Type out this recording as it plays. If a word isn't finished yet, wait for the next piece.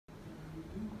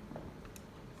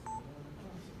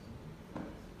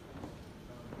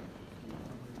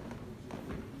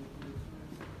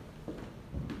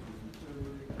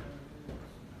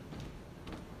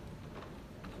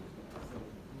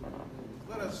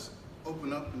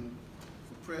open up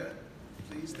for prayer.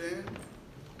 Please stand.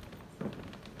 I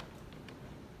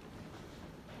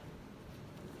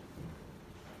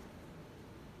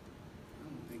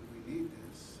don't think we need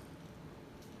this.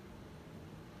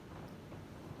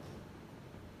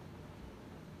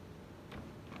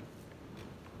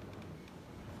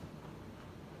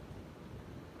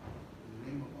 In the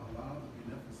name of Allah, the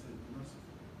beneficent, merciful.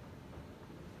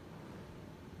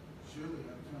 Surely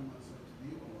I turn myself to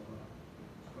thee, O Allah,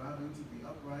 striving to be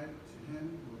upright to him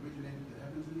who originated the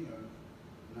heavens and the earth,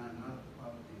 and I am not the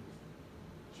polytheist.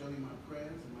 Surely my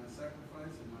prayers and my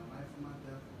sacrifice and my life and my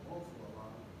death are all for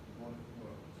Allah, Lord of the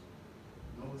worlds.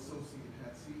 No associate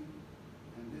hath seen,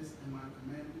 and this am I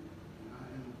commanded, and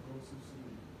I am of those who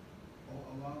submit. O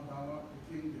Allah, thou art the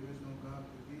King, there is no God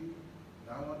but thee.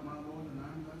 Thou art my Lord, and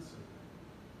I am thy servant.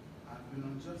 I have been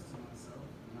unjust to myself,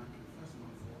 and I confess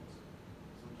my faults.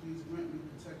 So please grant me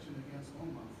protection against all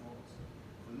my faults.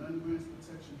 For none grants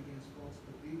protection against faults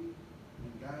but thee,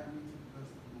 and guide me to the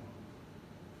best of morals.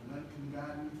 For none can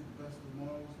guide me to the best of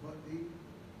morals but thee,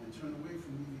 and turn away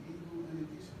from me the evil and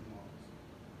indecent morals.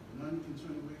 For none can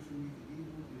turn away from me the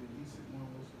evil and indecent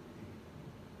morals but thee.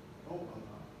 O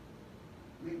Allah,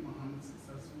 make Muhammad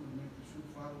successful and make the true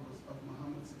followers of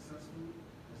Muhammad successful,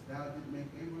 as thou did make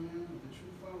Abraham and the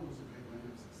true followers of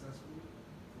Abraham successful.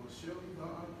 For surely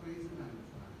thou art praised and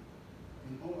magnified.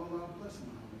 And O Allah, bless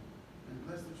Muhammad, and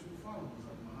bless the true followers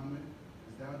of Muhammad,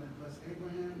 as thou did bless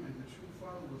Abraham and the true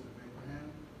followers of Abraham.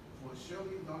 For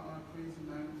surely thou art praised and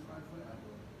magnified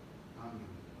forever. Amen.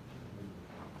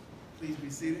 Please be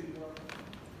seated.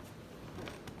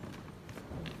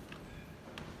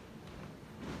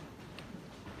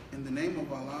 In the name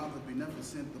of Allah, the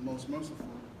beneficent, the most merciful,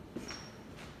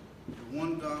 the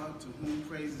one God to whom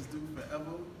praise is due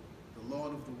forever, the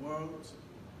Lord of the worlds.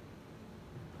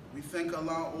 We thank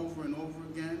Allah over and over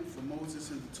again for Moses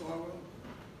and the Torah.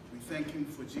 We thank him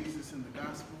for Jesus and the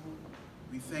gospel.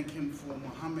 We thank him for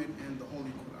Muhammad and the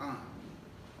Holy Quran.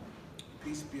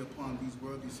 Peace be upon these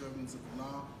worthy servants of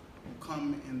Allah who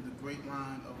come in the great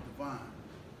line of divine.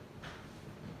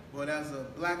 But as a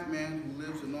black man who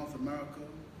lives in North America,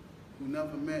 who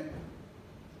never met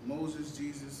Moses,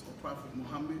 Jesus, or Prophet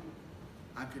Muhammad,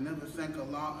 I can never thank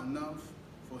Allah enough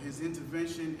for his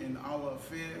intervention in our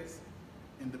affairs.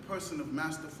 In the person of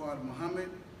Master Father Muhammad,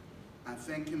 I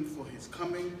thank him for his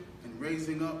coming and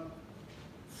raising up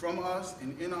from us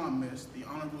and in our midst the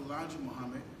Honorable Elijah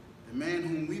Muhammad, the man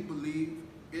whom we believe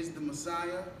is the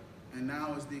Messiah and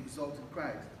now is the exalted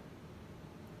Christ.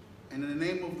 And in the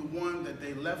name of the one that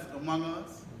they left among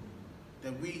us,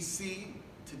 that we see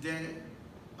today,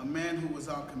 a man who is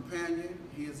our companion,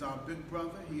 he is our big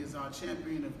brother, he is our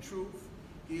champion of truth,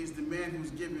 he is the man who's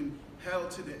given hell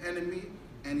to the enemy,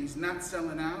 and he's not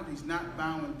selling out, he's not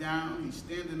bowing down, he's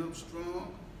standing up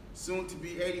strong, soon to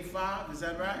be 85, is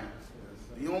that right?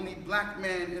 Yes, the only black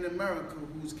man in America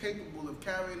who's capable of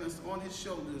carrying us on his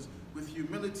shoulders with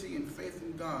humility and faith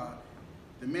in God,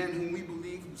 the man whom we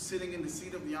believe who's sitting in the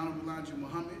seat of the Honorable Elijah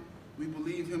Muhammad. We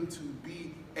believe him to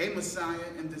be a Messiah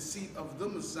in the seat of the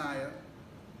Messiah,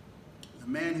 the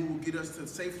man who will get us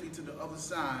safely to the other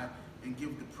side and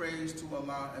give the praise to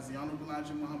Allah as the Honorable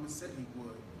Elijah Muhammad said he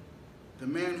would. The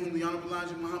man whom the Honorable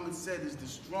Elijah Muhammad said is the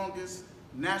strongest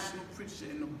national preacher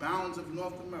in the bounds of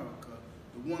North America,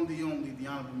 the one, the only, the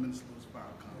Honorable Minister of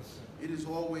Farrakhan. Yes, it is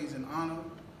always an honor,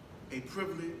 a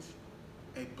privilege,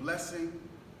 a blessing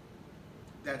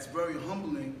that's very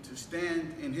humbling to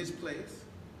stand in his place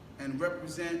and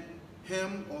represent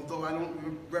him. Although I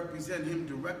don't represent him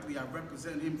directly, I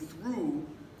represent him through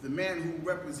the man who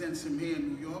represents him here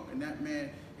in New York, and that man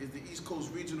is the East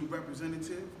Coast Regional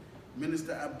Representative,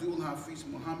 Minister Abdul Hafiz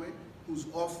Muhammad, whose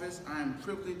office I am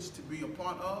privileged to be a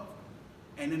part of,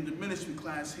 and in the ministry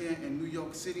class here in New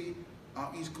York City,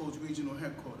 our East Coast Regional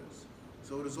Headquarters.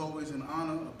 So it is always an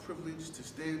honor, a privilege to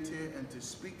stand here and to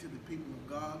speak to the people of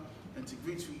God and to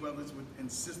greet you brothers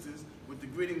and sisters with the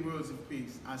greeting words of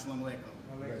peace. Assalamu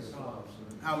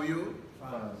alaikum. How are you?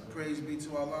 Fine. Praise be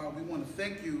to Allah. We want to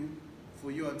thank you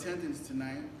for your attendance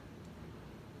tonight.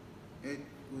 It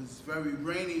was very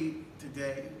rainy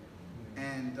today,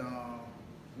 and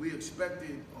we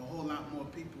expected a whole lot more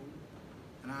people.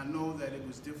 And I know that it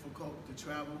was difficult to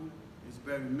travel. It's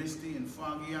very misty and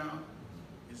foggy out.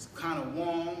 It's kind of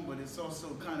warm, but it's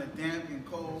also kind of damp and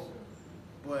cold.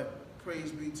 But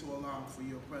praise be to Allah for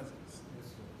your presence.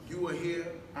 You are here,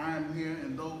 I am here,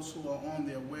 and those who are on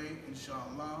their way,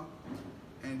 inshallah.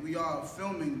 And we are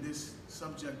filming this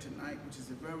subject tonight, which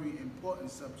is a very important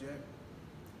subject.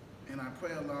 And I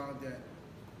pray Allah that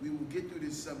we will get through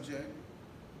this subject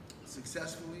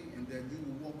successfully and that you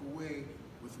will walk away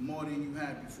with more than you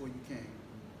had before you came.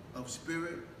 of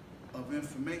spirit, of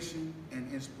information,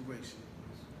 and inspiration.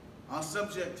 Our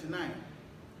subject tonight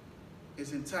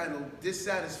is entitled,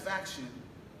 Dissatisfaction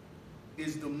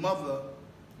is the Mother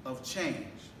of Change.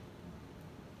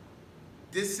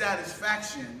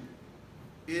 Dissatisfaction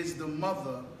is the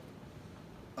mother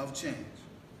of change.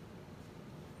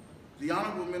 The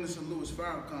Honorable Minister Louis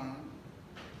Farrakhan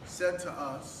said to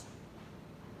us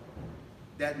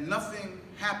that nothing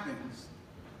happens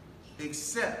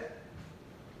except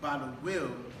by the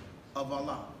will of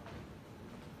Allah.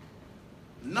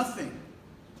 Nothing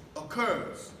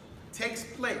occurs, takes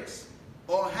place,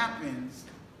 or happens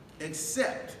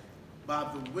except by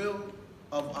the will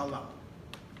of Allah,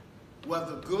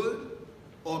 whether good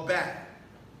or bad.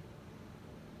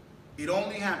 It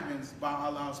only happens by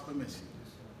Allah's permission.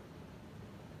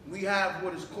 We have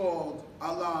what is called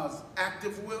Allah's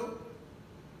active will,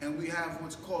 and we have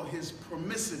what's called His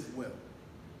permissive will.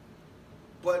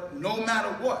 But no matter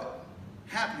what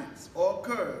happens or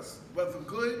occurs, whether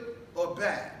good or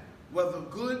bad, whether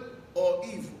good or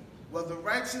evil, whether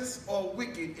righteous or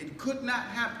wicked, it could not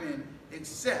happen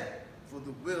except for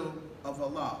the will of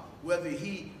Allah. Whether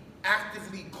He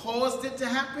actively caused it to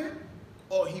happen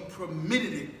or He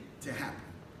permitted it to happen.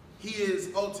 He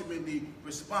is ultimately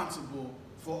responsible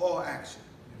for all action.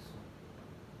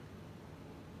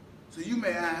 So you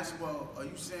may ask, well, are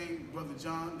you saying, Brother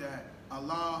John, that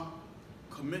Allah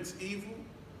commits evil?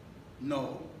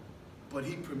 No, but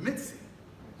He permits it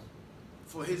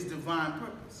for His divine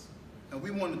purpose. And we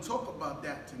want to talk about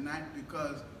that tonight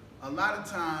because a lot of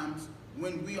times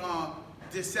when we are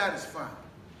dissatisfied,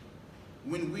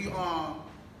 when we are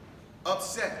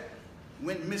upset,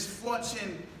 when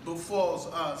misfortune befalls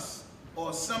us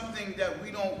or something that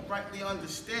we don't rightly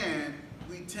understand,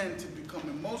 we tend to become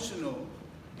emotional.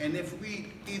 And if we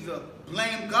either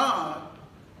blame God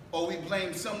or we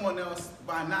blame someone else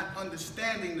by not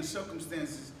understanding the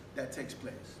circumstances that takes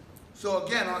place. So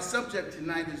again, our subject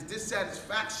tonight is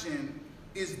dissatisfaction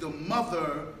is the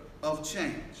mother of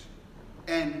change.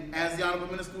 And as the Honorable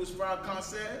Minister Louis Farrakhan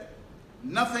said,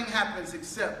 nothing happens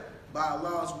except by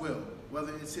Allah's will,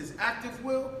 whether it's His active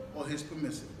will or His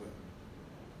permissive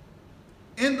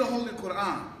will. In the Holy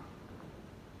Quran,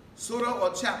 Surah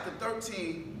or chapter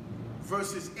 13,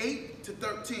 verses 8 to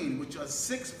 13, which are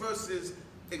 6 verses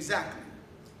exactly.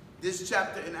 This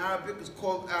chapter in Arabic is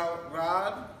called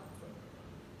Al-Ra'd,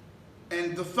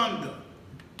 and the thunder.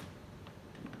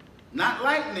 Not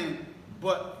lightning,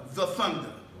 but the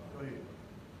thunder.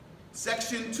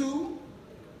 Section 2,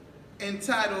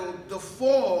 entitled The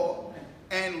Fall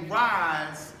and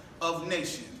Rise of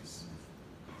Nations.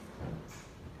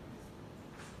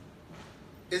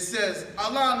 It says,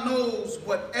 Allah knows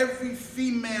what every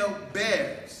female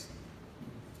bears,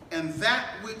 and that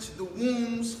which the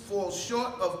wombs fall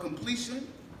short of completion,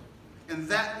 and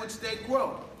that which they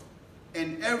grow,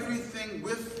 and everything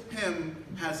with Him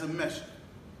has a measure.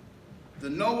 The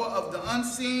knower of the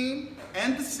unseen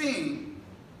and the seen,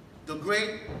 the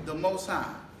great, the most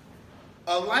high.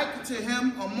 Alike to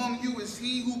Him among you is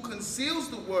he who conceals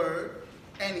the word,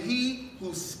 and he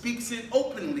who speaks it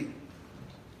openly,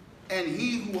 and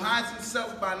he who hides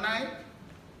himself by night,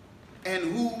 and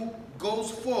who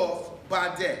goes forth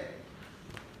by day.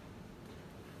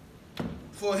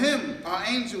 For Him are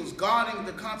angels guarding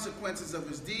the consequences of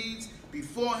His deeds,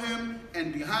 before Him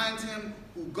and behind Him,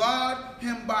 who guard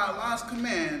Him by Allah's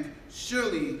command.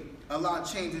 Surely Allah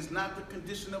changes not the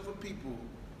condition of a people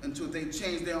until they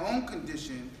change their own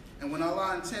condition. And when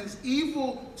Allah intends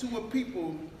evil to a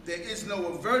people, there is no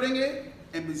averting it,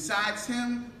 and besides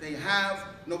Him, they have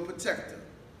no protector.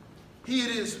 He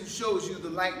it is who shows you the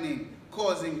lightning,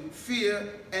 causing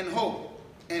fear and hope,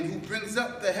 and who brings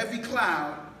up the heavy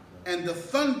cloud, and the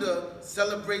thunder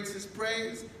celebrates His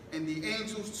praise, and the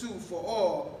angels too for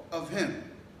awe of Him.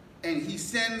 And He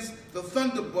sends the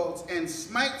thunderbolts and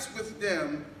smites with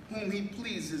them whom He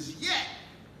pleases. Yet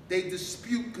they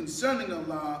dispute concerning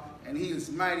Allah, and He is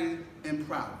mighty in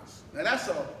prowess. Now that's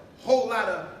a whole lot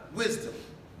of wisdom.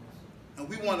 And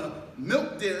we want to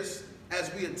milk this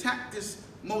as we attack this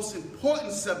most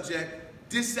important subject.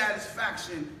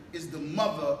 Dissatisfaction is the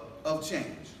mother of change.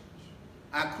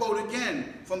 I quote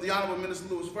again from the Honorable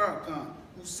Minister Louis Farrakhan,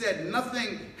 who said,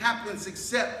 nothing happens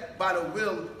except by the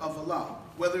will of Allah,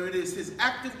 whether it is His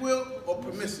active will or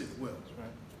permissive will. Right.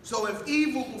 So if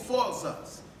evil befalls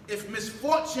us, if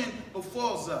misfortune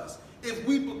befalls us, if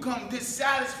we become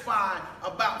dissatisfied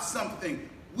about something,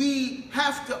 we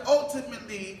have to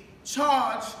ultimately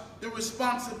charge the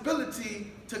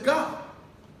responsibility to God,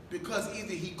 because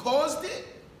either He caused it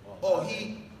or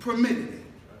He permitted it.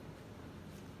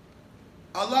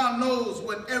 Allah knows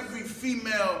what every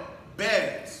female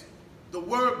bears, the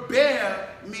word bear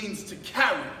means to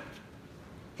carry.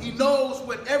 He knows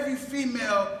what every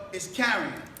female is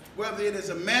carrying, whether it is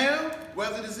a male,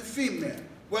 whether it is a female,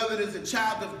 whether it is a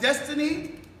child of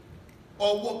destiny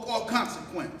or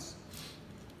consequence.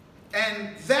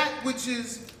 And that which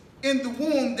is in the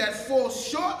womb that falls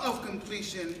short of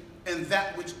completion and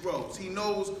that which grows. He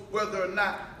knows whether or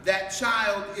not that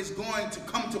child is going to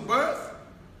come to birth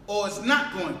or is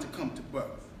not going to come to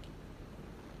birth.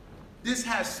 This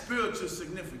has spiritual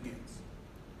significance.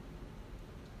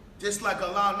 Just like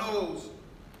Allah knows,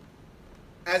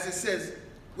 as it says,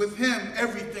 with him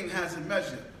everything has a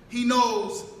measure. He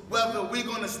knows whether we're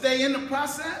going to stay in the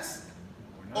process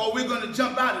or we're going to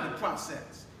jump out of the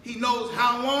process. He knows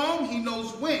how long, he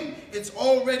knows when. It's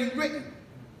already written.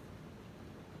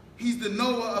 He's the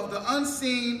knower of the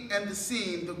unseen and the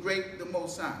seen, the great, the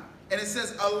most high. And it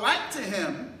says, alike to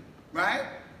him, right?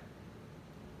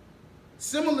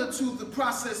 Similar to the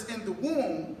process in the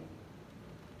womb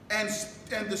and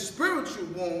the spiritual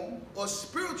womb or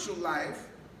spiritual life,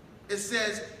 it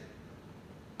says,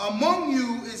 among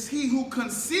you is he who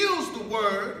conceals the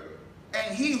word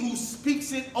and he who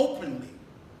speaks it openly.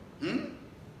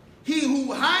 He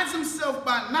who hides himself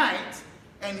by night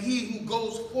and he who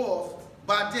goes forth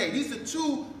by day. These are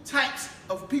two types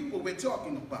of people we're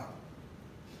talking about.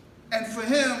 And for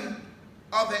him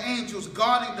are the angels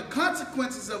guarding the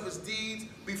consequences of his deeds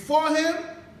before him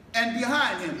and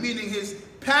behind him, meaning his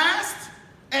past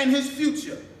and his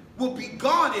future will be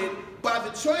guarded by the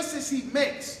choices he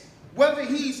makes, whether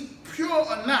he's pure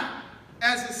or not.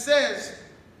 As it says,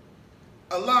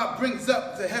 Allah brings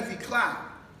up the heavy cloud.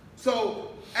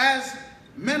 So as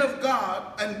men of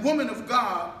God and women of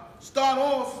God start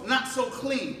off not so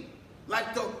clean,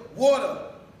 like the water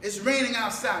is raining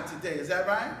outside today, is that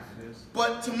right? Yes.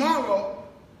 But tomorrow,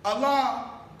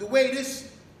 Allah, the way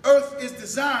this earth is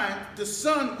designed, the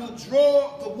sun will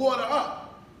draw the water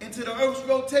up into the earth's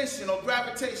rotation or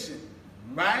gravitation,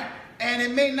 right? And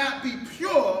it may not be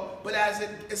pure, but as it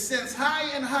ascends higher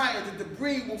and higher, the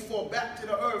debris will fall back to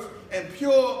the earth and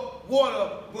pure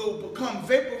water will become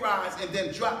vaporized and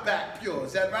then drop back pure.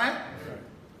 Is that right? Right.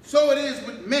 So it is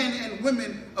with men and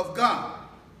women of God.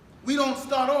 We don't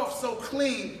start off so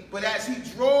clean, but as he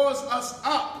draws us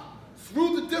up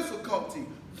through the difficulty,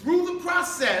 through the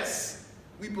process,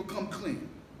 we become clean.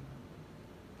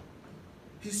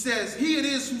 He says, he it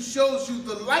is who shows you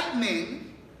the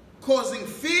lightning, causing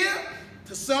fear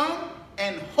to some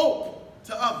and hope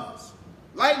to others.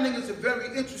 Lightning is a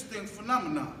very interesting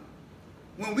phenomenon.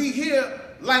 When we hear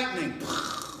lightning,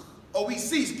 or we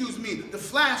see, the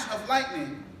flash of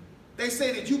lightning, they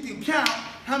say that you can count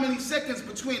how many seconds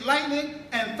between lightning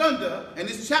and thunder, and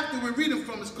this chapter we're reading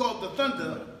from is called the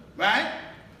thunder, right?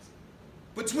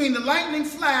 Between the lightning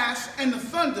flash and the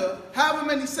thunder, however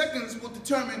many seconds will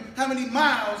determine how many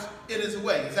miles it is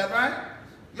away. Is that right?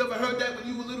 You ever heard that when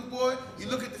you were a little boy? You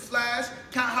look at the flash,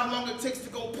 count how long it takes to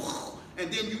go,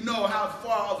 and then you know how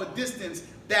far of a distance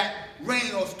that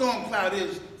rain or storm cloud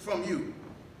is from you.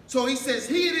 So he says,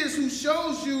 he it is who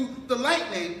shows you the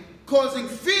lightning, causing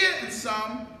fear in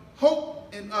some,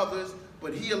 hope in others,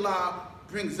 but he, Allah,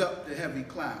 brings up the heavy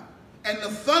cloud. And the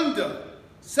thunder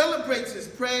celebrates his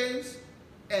praise,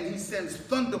 and he sends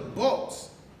thunderbolts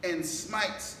and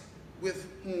smites with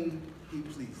whom he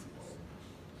pleases.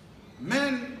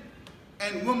 Men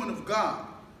and women of God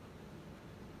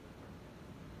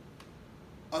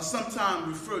are sometimes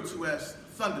referred to as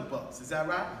thunderbolts. Is that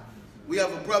right? We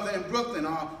have a brother in Brooklyn,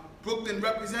 our Brooklyn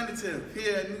representative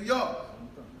here in New York.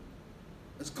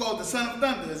 It's called the Son of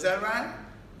Thunder. Is that right?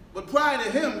 But prior to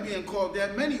him being called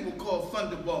that, many were called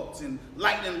thunderbolts and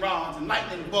lightning rods and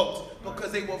lightning bolts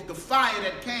because they were the fire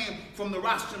that came from the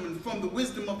rostrum and from the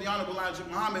wisdom of the Honorable Elijah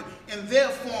Muhammad in their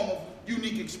form of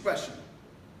unique expression.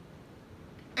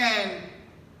 And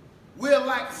we're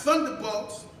like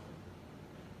thunderbolts,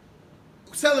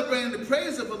 celebrating the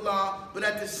praise of Allah, but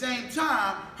at the same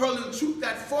time, hurling truth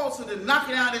that falsehood and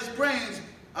knocking out his brains.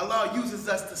 Allah uses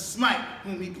us to smite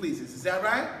whom he pleases. Is that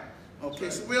right? Okay,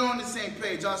 so we're on the same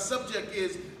page. Our subject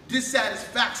is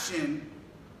dissatisfaction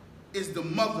is the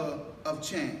mother of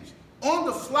change. On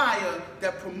the flyer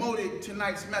that promoted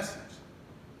tonight's message,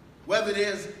 whether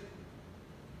there's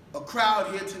a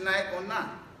crowd here tonight or not,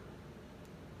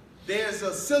 there's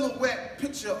a silhouette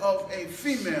picture of a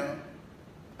female,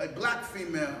 a black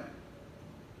female,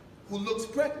 who looks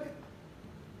pregnant.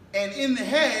 And in the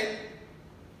head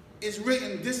is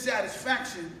written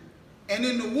dissatisfaction, and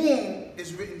in the womb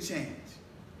is written change.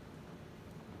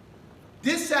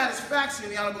 Dissatisfaction,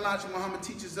 the Honorable Elijah Muhammad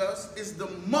teaches us, is the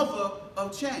mother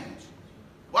of change.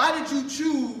 Why did you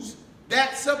choose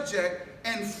that subject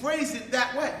and phrase it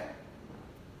that way?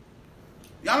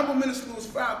 The Honorable Minister Louis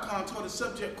Farrakhan taught a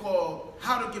subject called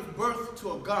How to Give Birth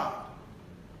to a God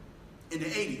in the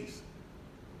 80s.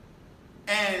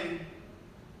 And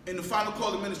in the Final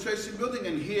Call Administration Building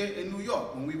and here in New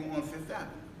York when we were on Fifth Avenue,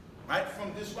 right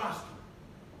from this roster.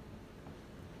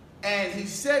 And he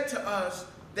said to us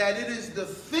that it is the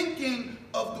thinking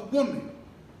of the woman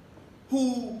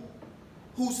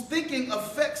whose thinking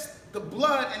affects the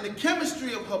blood and the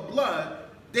chemistry of her blood,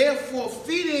 therefore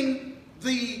feeding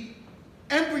the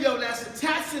embryo that's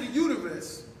attached to the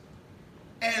uterus,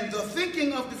 and the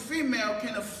thinking of the female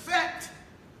can affect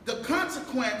the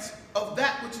consequence of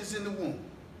that which is in the womb.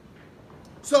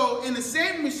 So in the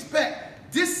same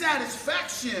respect,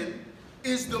 dissatisfaction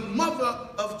is the mother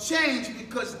of change,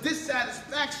 because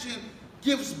dissatisfaction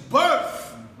gives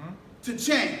birth to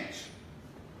change.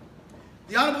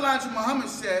 The Honorable Elijah Muhammad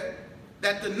said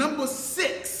that the number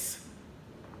 6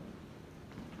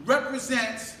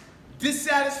 represents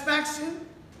dissatisfaction,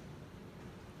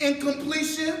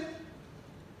 incompletion,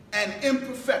 and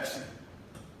imperfection.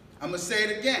 I'm going to say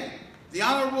it again. The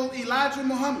Honorable Elijah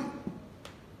Muhammad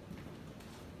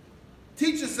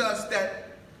teaches us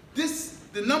that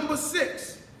the number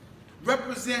 6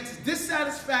 represents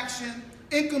dissatisfaction,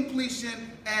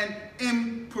 incompletion, and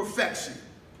imperfection.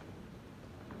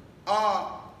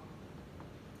 Our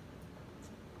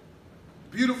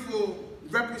beautiful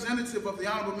representative of the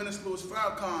Honorable Minister Louis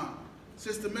Farrakhan,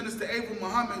 Sister Minister Ava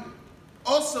Muhammad,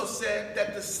 also said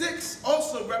that the 6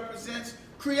 also represents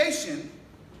creation,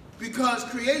 because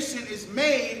creation is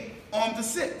made on the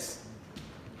 6th.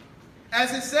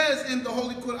 As it says in the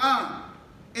Holy Quran,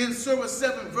 in Surah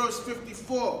 7, verse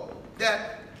 54,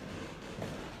 that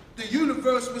the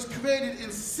universe was created in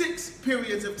 6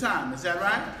 periods of time. Is that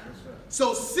right? Yes, sir.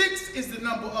 So 6 is the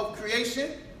number of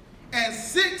creation, and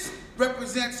 6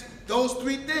 represents those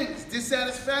 3 things: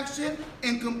 dissatisfaction,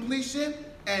 incompletion,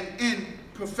 and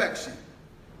imperfection.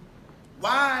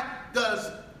 Why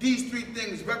does these 3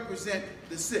 things represent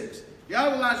the 6? The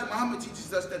Honorable Elijah Muhammad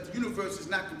teaches us that the universe is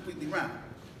not completely round.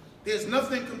 There's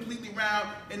nothing completely round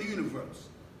in the universe.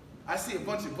 I see a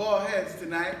bunch of bald heads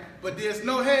tonight, but there's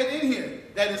no head in here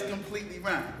that is completely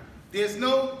round. There's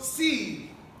no seed,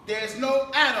 there's no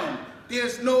atom,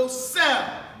 there's no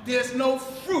cell, there's no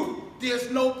fruit, there's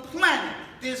no planet,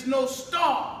 there's no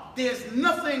star, there's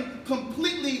nothing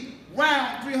completely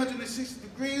round 360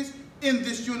 degrees in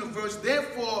this universe.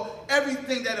 Therefore,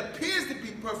 everything that appears to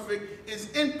be perfect is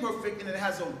imperfect, and it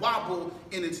has a wobble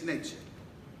in its nature.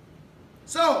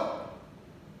 So,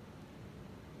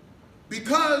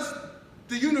 because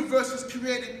the universe is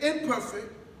created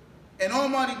imperfect, and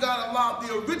Almighty God Allah,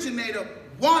 the originator,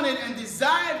 wanted and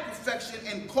desired perfection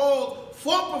and called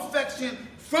for perfection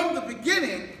from the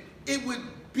beginning, it would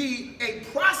be a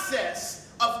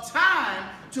process of time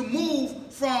to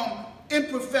move from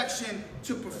imperfection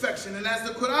to perfection. And as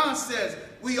the Quran says,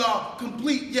 we are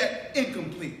complete yet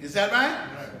incomplete. Is that right?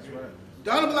 That's right.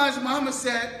 The Honorable Elijah Muhammad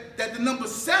said that the number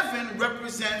 7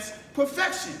 represents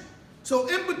perfection. So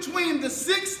in between the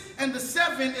 6 and the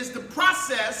 7 is the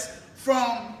process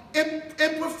from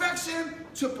imperfection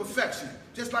to perfection.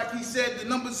 Just like he said, the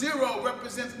number 0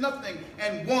 represents nothing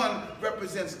and 1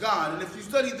 represents God. And if you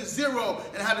study the 0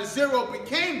 and how the 0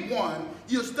 became 1,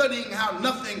 you're studying how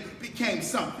nothing became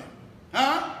something.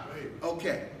 Huh?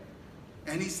 Okay.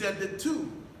 And he said that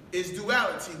 2 is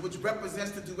duality, which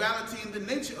represents the duality in the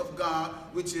nature of God,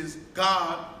 which is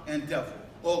God and devil,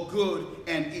 or good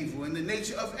and evil, in the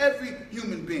nature of every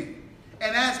human being.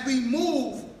 And as we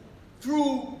move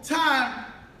through time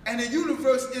and the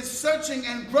universe is searching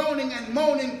and groaning and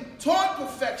moaning toward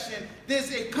perfection,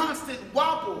 there's a constant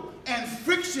wobble and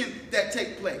friction that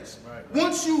take place. Right.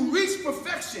 Once you reach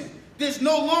perfection, there's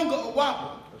no longer a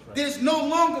wobble. Right. There's no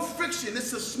longer friction.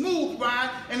 It's a smooth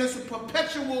ride and it's a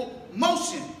perpetual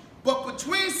motion. But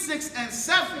between 6 and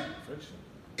 7,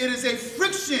 it is a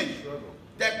friction,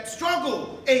 that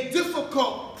struggle, a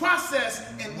difficult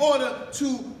process in order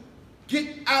to get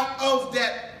out of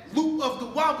that loop of the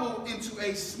wobble into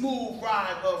a smooth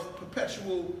ride of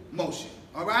perpetual motion.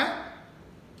 All right?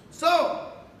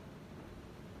 So,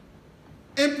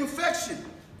 imperfection.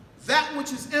 That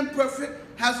which is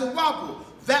imperfect has a wobble.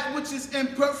 That which is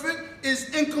imperfect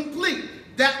is incomplete.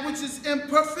 That which is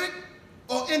imperfect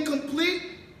or incomplete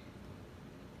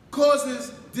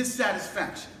causes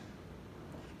dissatisfaction.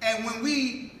 And when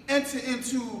we enter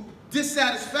into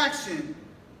dissatisfaction,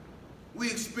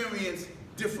 we experience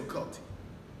difficulty.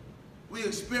 We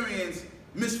experience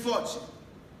misfortune.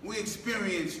 We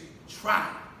experience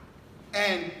trial.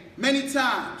 And many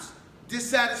times,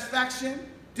 dissatisfaction,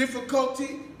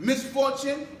 difficulty,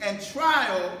 misfortune, and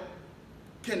trial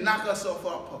can knock us off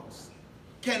our post,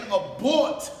 can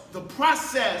abort the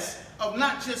process of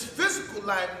not just physical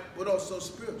life, but also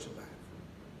spiritual life.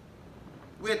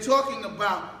 We're talking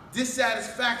about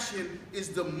dissatisfaction is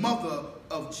the mother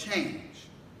of change.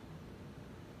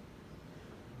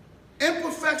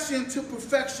 Imperfection to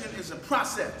perfection is a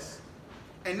process,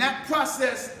 and that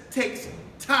process takes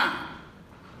time.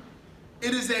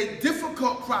 It is a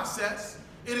difficult process,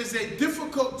 it is a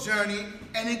difficult journey,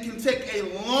 and it can take a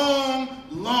long,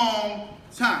 long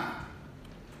time.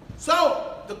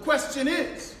 So, the question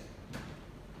is,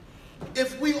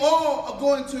 if we all are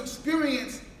going to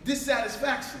experience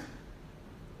dissatisfaction,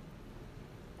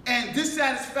 and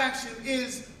dissatisfaction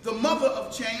is the mother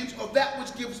of change, or that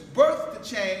which gives birth to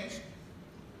change,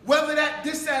 whether that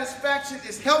dissatisfaction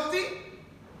is healthy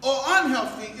or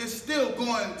unhealthy is still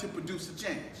going to produce a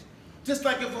change. Just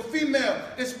like if a female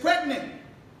is pregnant,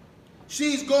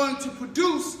 she's going to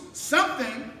produce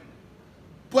something,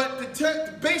 but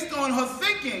based on her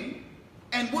thinking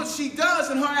and what she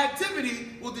does in her activity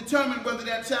will determine whether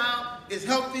that child is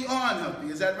healthy or unhealthy.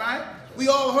 Is that right? We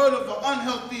all heard of an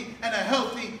unhealthy and a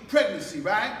healthy pregnancy,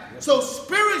 right? So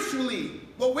spiritually,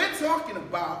 what we're talking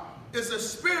about is a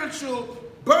spiritual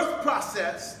birth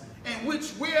process in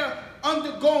which we're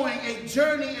undergoing a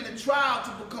journey and a trial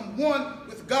to become one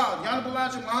with God. Honorable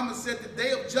Elijah Muhammad said the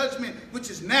day of judgment, which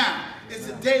is now, is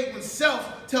the day when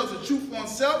self tells the truth on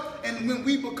self and when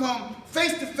we become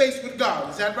face to face with God.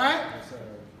 Is that right? Yes, sir.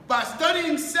 By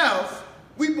studying self,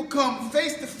 we become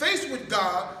face to face with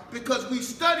God because we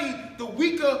study the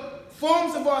weaker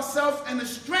forms of ourselves and the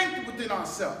strength within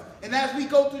ourselves. And as we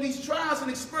go through these trials and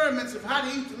experiments of how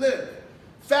to eat to live,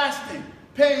 fasting,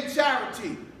 paying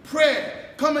charity, prayer,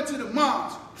 coming to the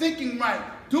mosque, thinking right,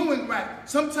 doing right.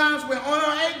 Sometimes we're on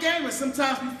our A game and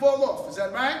sometimes we fall off. Is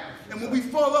that right? And when we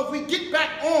fall off, we get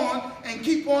back on and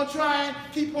keep on trying,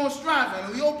 keep on striving.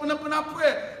 And we open up in our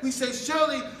prayer. We say,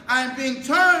 surely I am being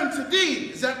turned to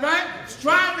thee. Is that right?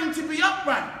 Striving to be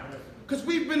upright. Because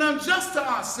we've been unjust to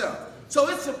ourselves. So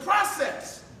it's a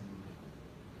process.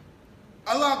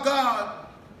 Allah God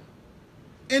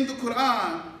in the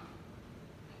Quran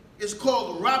is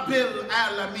called Rabbil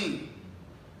Alameen,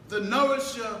 the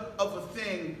nourisher of a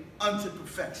thing unto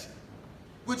perfection,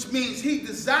 which means he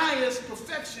desires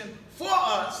perfection for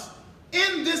us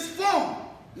in this form,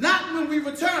 not when we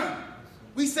return.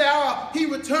 We say, oh, he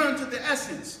returned to the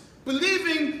essence,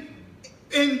 believing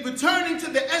in returning to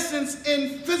the essence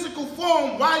in physical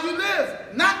form while you live,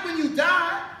 not when you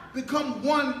die. Become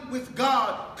one with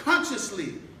God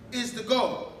consciously is the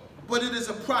goal, but it is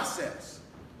a process.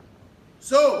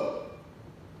 So,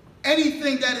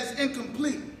 anything that is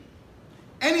incomplete,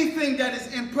 anything that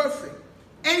is imperfect,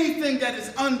 anything that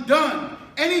is undone,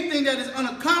 anything that is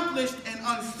unaccomplished and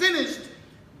unfinished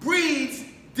breeds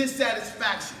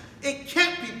dissatisfaction. It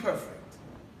can't be perfect.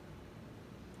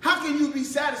 How can you be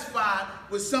satisfied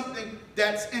with something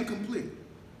that's incomplete?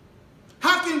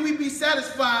 How can we be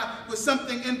satisfied with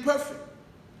something imperfect?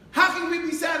 How can we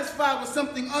be satisfied with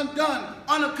something undone,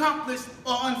 unaccomplished,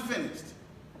 or unfinished?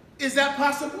 Is that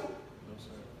possible? No,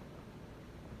 sir.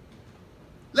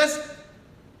 Let's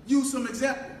use some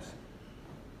examples.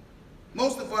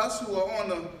 Most of us who are on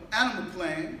the animal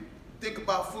plane think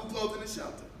about food, clothing, and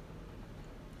shelter.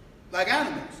 Like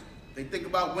animals. They think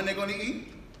about when they're going to eat,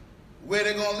 where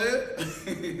they're going to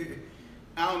live.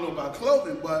 I don't know about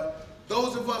clothing, but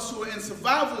those of us who are in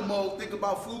survival mode think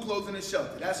about food, clothing, and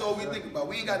shelter. That's all we think about.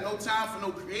 We ain't got no time for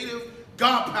no creative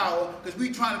God power because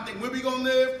we trying to think where we going to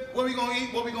live, where we going to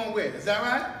eat, what we going to wear. Is that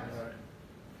right? Right.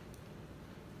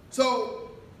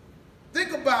 So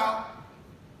think about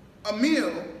a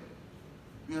meal.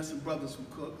 You have some brothers who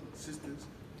cook, sisters.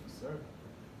 Yes, sir.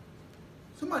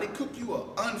 Somebody cook you an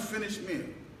unfinished meal.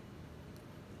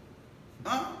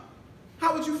 Huh?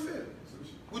 How would you feel?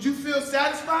 Would you feel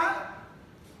satisfied?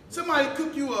 Somebody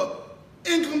cook you an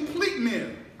incomplete meal.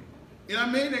 You know what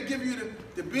I mean? They give you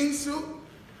the bean soup,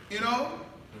 you know,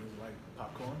 Like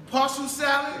popcorn. partial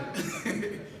salad,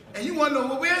 and you want to know,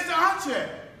 well, where's the entree?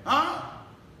 Huh?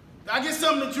 Did I get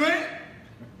something to drink?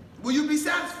 Will you be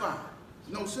satisfied?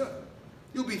 No, sir.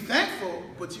 You'll be thankful,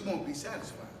 but you won't be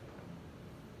satisfied.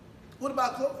 What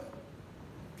about clothing?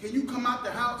 Can you come out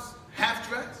the house half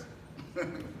dressed?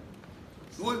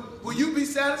 Will you be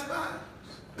satisfied?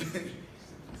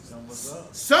 Some was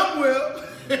up. Some will.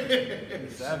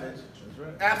 Savage. That's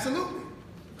right. Absolutely.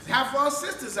 Half our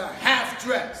sisters are half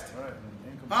dressed. Right.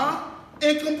 Incomplete. Huh?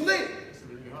 Incomplete. It's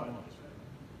really hard.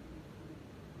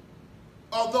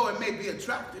 Although it may be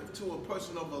attractive to a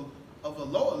person of a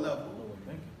lower level, Lower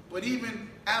thinking. but even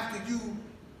after you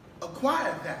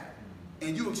acquire that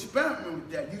and you experiment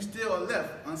with that, you still are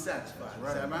left unsatisfied. That's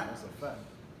right. Is that right? That's a fact.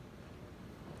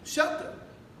 Shelter.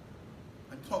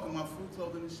 I'm talking about food,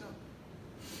 clothing, and shelter.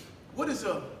 What does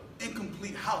an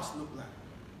incomplete house look like?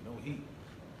 No heat.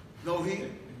 No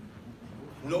heat.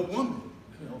 No woman.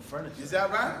 No furniture. Is that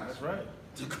right? That's right.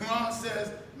 The Quran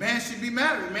says man should be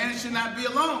married. Man should not be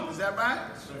alone. Is that right?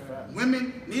 That's right.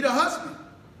 Women need a husband.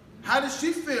 How does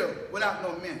she feel without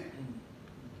no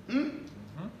man?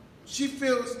 She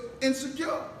feels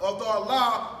insecure. Although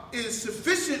Allah is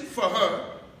sufficient for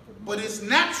her, but it's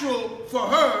natural for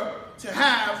her to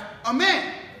have a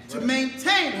man, to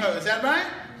maintain her. Is that right?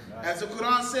 As the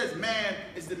Quran says, man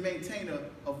is the maintainer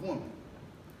of woman.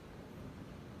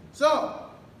 So,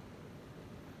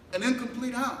 an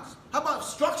incomplete house. How about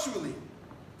structurally,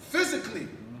 physically?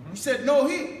 You said no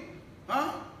heat.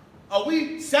 Huh? Are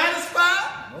we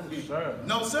satisfied? No, sir.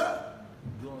 No, sir.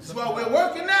 That's why we're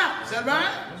working now. Is that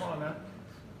right? Come on now.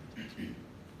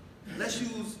 Let's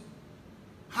use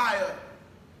higher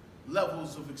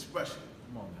levels of expression.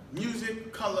 Come on now.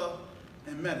 Music, color,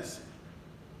 and medicine.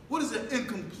 What is an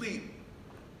incomplete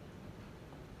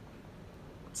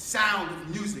sound of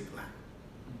music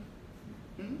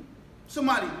like?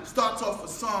 Somebody starts off a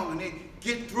song and they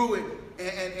get through it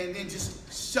and then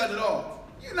just shut it off.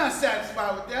 You're not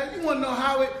satisfied with that. You want to know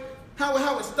how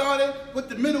it started, what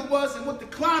the middle was, and what the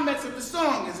climax of the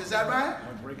song is. Is that right?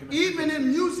 Even in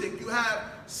music, you have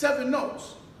 7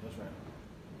 notes. That's right.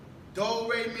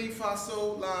 Do, re, mi, fa,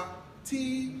 sol, la,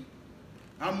 ti.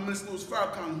 I'm Mr.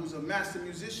 Farrakhan, who's a master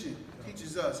musician,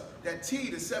 teaches us that T,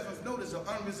 the 7th note, is an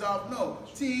unresolved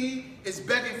note. T is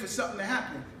begging for something to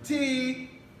happen. T,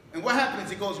 and what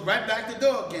happens? It goes right back to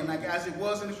do again, like as it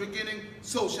was in the beginning,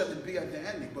 so shall it be at the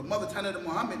ending. But Mother Tanita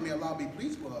Muhammad, may Allah be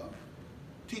pleased with her,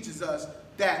 teaches us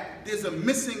that there's a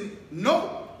missing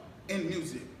note in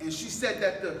music. And she said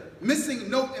that the missing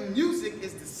note in music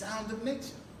is the sound of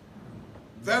nature.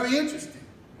 Very interesting.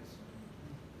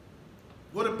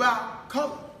 What about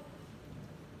color?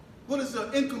 What does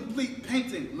an incomplete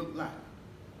painting look like?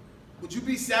 Would you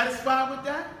be satisfied with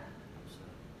that?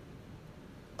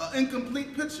 An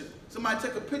incomplete picture. Somebody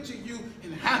take a picture of you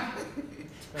and half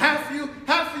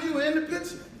of you in the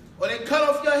picture. Or they cut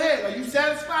off your head. Are you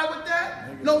satisfied with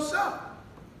that? No, sir.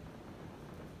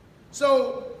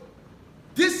 So,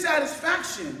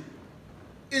 dissatisfaction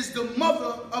is the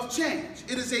mother of change.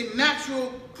 It is a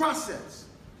natural process.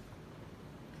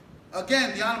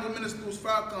 Again, the Honorable Minister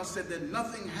Farrakhan said that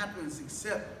nothing happens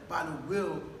except by the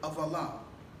will of Allah,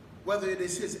 whether it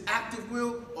is His active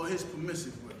will or His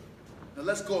permissive will. Now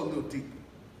let's go a little deeper.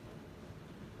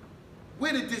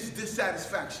 Where did this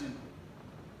dissatisfaction,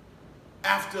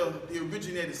 after the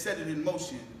originator set it in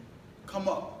motion, come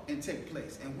up and take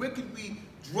place? And where could we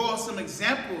draw some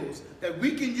examples that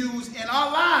we can use in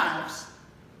our lives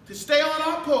to stay on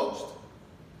our post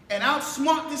and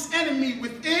outsmart this enemy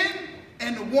within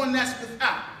and the one that's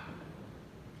without?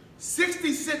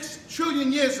 66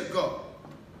 trillion years ago,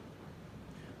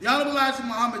 the Honorable Elijah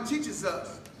Muhammad teaches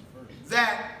us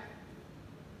that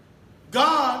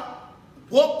God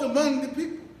walked among the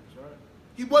people.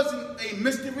 He wasn't a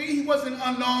mystery. He wasn't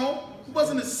unknown. He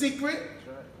wasn't a secret.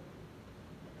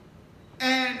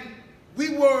 And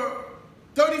we were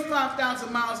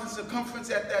 35,000 miles in circumference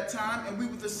at that time, and we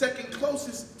were the second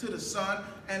closest to the sun,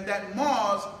 and that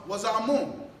Mars was our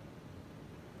moon.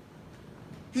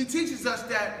 He teaches us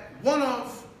that one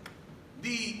of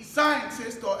the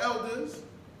scientists or elders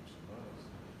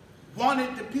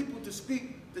wanted the people to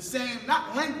speak the same,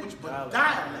 not language, but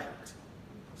dialect.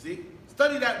 See?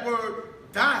 Study that word,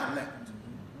 dialect.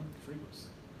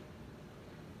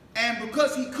 And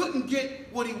because he couldn't get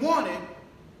what he wanted,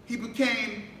 he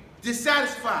became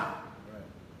dissatisfied.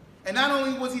 And not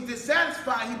only was he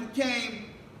dissatisfied, he became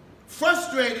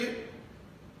frustrated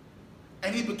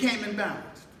and he became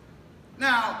imbalanced.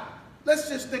 Now, let's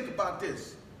just think about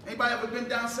this. Anybody ever been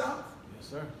down south? Yes,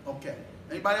 sir. Okay.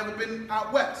 Anybody ever been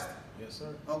out west? Yes,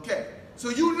 sir. Okay. So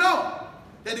you know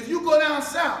that if you go down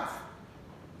south,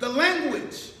 the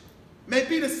language may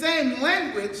be the same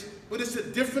language, but it's a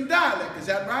different dialect. Is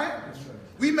that right? That's right.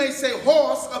 We may say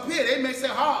horse up here. They may say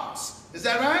horse. Is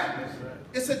that right? That's right.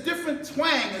 It's a different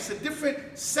twang. It's a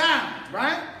different sound,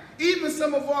 right? Even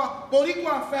some of our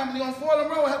Boricua family on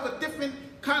Fordham Road have a different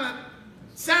kind of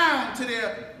sound to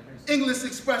their English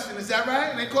expression. Is that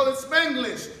right? And they call it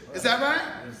Spanglish. Is that right?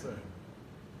 Yes, sir.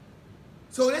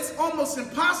 So it's almost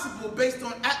impossible, based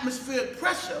on atmospheric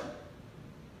pressure,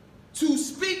 to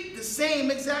speak the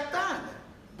same exact dialect.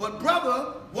 But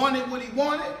brother wanted what he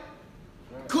wanted,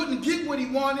 couldn't get what he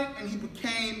wanted, and he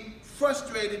became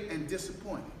frustrated and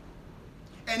disappointed.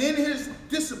 And in his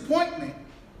disappointment,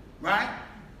 right,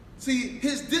 see,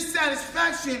 his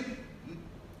dissatisfaction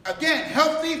Again,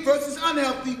 healthy versus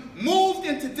unhealthy, moved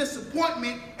into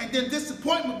disappointment, and then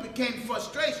disappointment became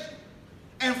frustration.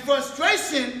 And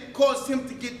frustration caused him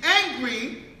to get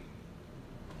angry,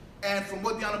 and from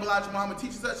what the Honorable Elijah Muhammad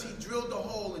teaches us, he drilled a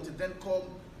hole into then called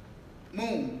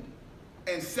moon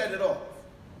and set it off.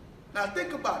 Now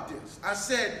think about this. I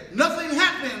said nothing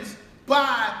happens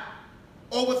by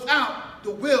or without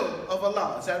the will of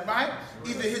Allah. Is that right?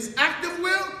 Either his active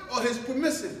will or his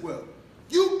permissive will.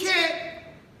 You can't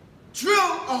drill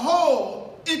a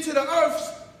hole into the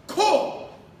earth's core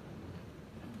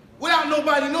without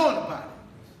nobody knowing about it.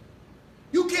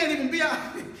 You can't even be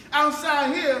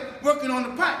outside here working on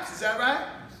the pipes. Is that right?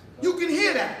 You can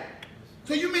hear that.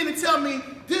 So you mean to tell me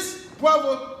this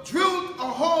brother drilled a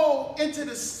hole into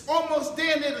the almost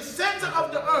there near the center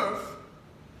of the earth,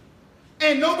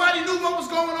 and nobody knew what was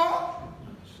going on?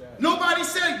 Nobody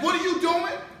said, "What are you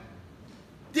doing?"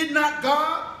 Did not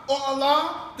God or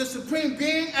Allah, the supreme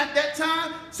being at that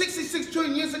time, 66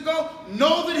 trillion years ago,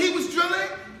 know that he was drilling?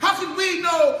 How can we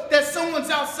know that someone's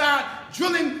outside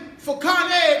drilling for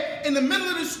Con Ed in the middle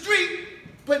of the street,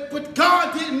 but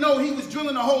God didn't know he was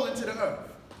drilling a hole into the earth?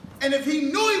 And if he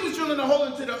knew he was drilling a hole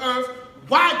into the earth,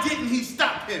 why didn't he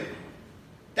stop him?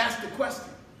 That's the question.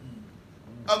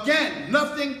 Again,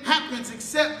 nothing happens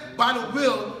except by the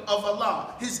will of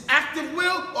Allah. His active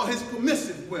will or his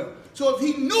permissive will. So if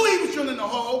he knew he was drilling a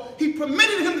hole, he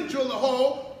permitted him to drill a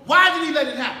hole, why did he let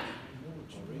it happen?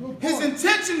 His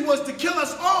intention was to kill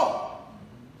us all.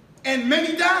 And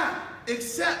many died,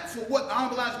 except for what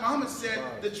Honorable Elijah Muhammad said,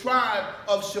 the tribe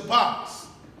of Shabazz.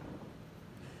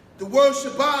 The word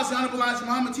Shabazz, the Honorable Elijah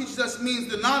Muhammad teaches us, means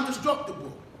the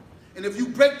non-destructible. And if you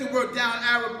break the word down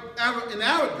in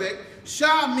Arabic,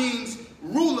 Shah means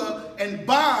ruler, and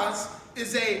Baz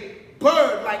is a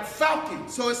bird like falcon.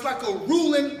 So it's like a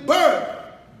ruling bird.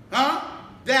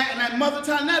 And Mother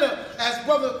Tanetta, as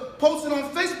brother posted on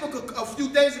Facebook a few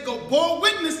days ago, bore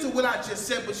witness to what I just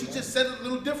said, but she just said it a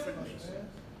little differently.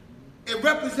 It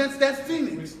represents that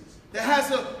phoenix that has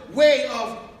a way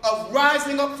of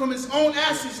rising up from its own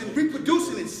ashes and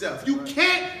reproducing itself. You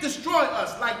can't destroy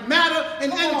us like matter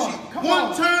and energy.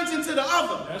 One turns into the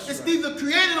other. It's neither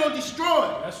created or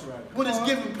destroyed. That's right. But it's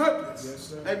given purpose. Yes,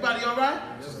 sir. Everybody all right?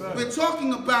 Yes, sir. We're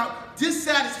talking about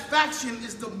dissatisfaction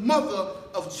is the mother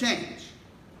of change.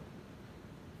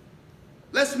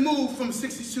 Let's move from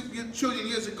 62 trillion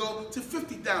years ago to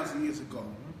 50,000 years ago.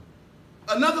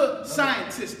 Another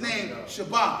scientist named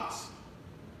Shabazz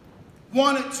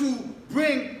wanted to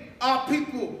bring our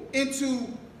people into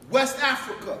West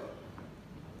Africa,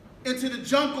 into the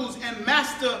jungles, and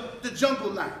master the jungle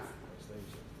life.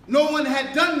 No one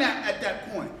had done that at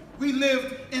that point. We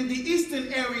lived in the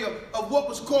eastern area of what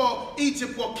was called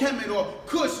Egypt or Kemet or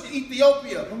Kush,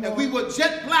 Ethiopia, and we were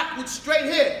jet black with straight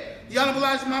hair. The Honorable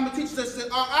Elijah Muhammad teaches us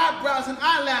that our eyebrows and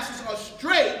eyelashes are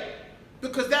straight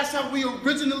because that's how we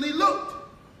originally looked.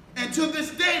 And to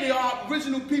this day, there are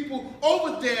original people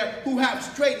over there who have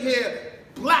straight hair,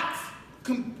 black,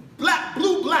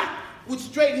 blue black with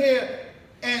straight hair,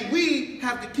 and we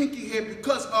have the kinky hair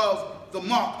because of the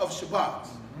mark of Shabazz.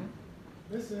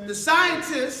 The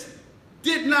scientists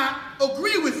did not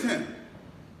agree with him.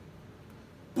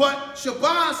 But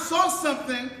Shabazz saw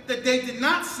something that they did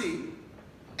not see,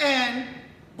 and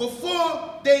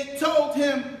before they told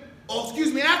him, or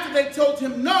excuse me, after they told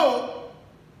him no,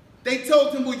 they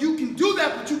told him, well, you can do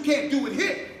that, but you can't do it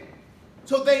here.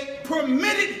 So they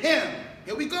permitted him.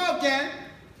 Here we go again.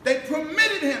 They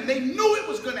permitted him. They knew it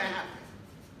was going to happen.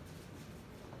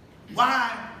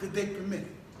 Why did they permit it?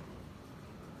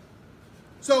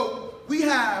 So we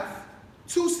have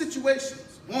two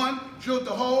situations. One, drilled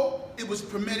the hole. It was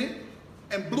permitted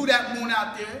and blew that moon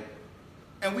out there.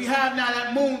 And we have now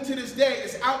that moon to this day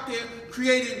is out there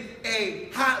creating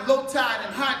a low tide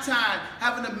and high tide,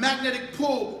 having a magnetic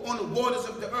pull on the waters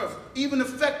of the earth, even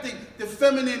affecting the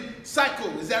feminine cycle.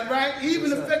 Is that right?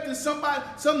 Even affecting some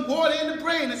water in the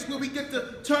brain. That's where we get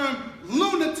the term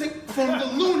lunatic from the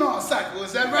lunar cycle.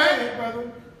 Is that right?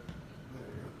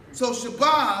 So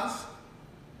Shabazz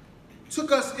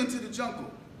took us into the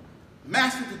jungle,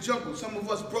 mastered the jungle. Some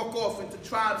of us broke off into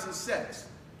tribes and sects.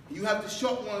 You have the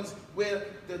short ones where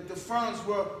the ferns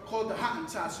were called the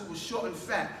Hottentots, who were short and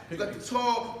fat. You got the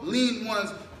tall, lean ones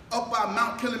up by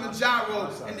Mount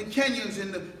Kilimanjaro and the Kenyans,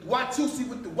 and the Watusi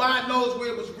with the wide nose where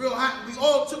it was real hot. We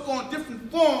all took on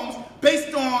different forms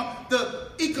based on the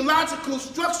ecological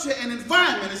structure and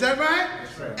environment. Is that right?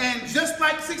 That's right. And just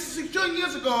like 66 trillion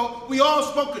years ago, we all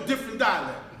spoke a different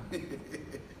dialect.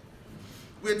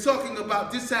 We're talking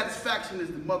about dissatisfaction is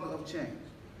the mother of change.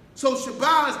 So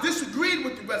Shabazz disagreed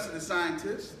with the rest of the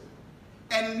scientists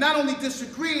and not only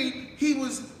disagreed, he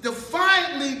was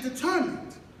defiantly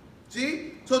determined.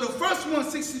 See? So the first one,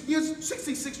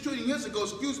 66 trillion years ago,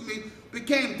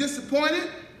 became disappointed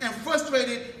and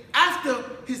frustrated after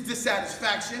his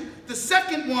dissatisfaction. The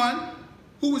second one,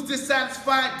 who was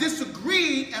dissatisfied,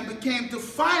 disagreed and became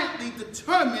defiantly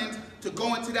determined to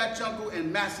go into that jungle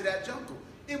and master that jungle.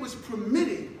 It was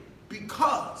permitted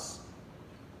because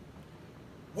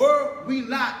were we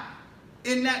not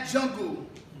in that jungle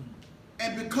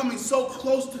and becoming so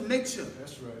close to nature.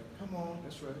 That's right. Come on.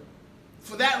 That's right.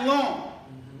 For that long.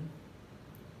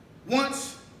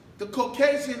 Once the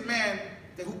Caucasian man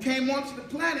who came onto the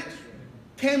planet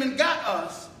came and got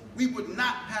us, we would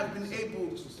not have been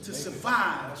able to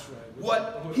survive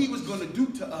what he was going to do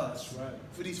to us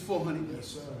for these 400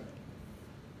 years.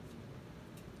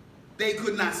 They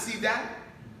could not see that.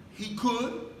 He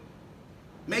could.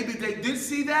 Maybe they did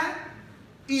see that.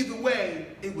 Either way,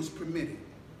 it was permitted.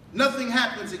 Nothing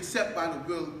happens except by the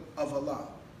will of Allah.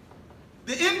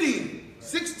 The Indian,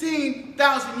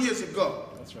 16,000 years ago.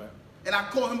 That's right. And I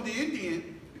call him the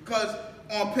Indian because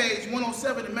on page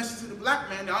 107, the Message to the Black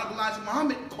Man, the Honorable Elijah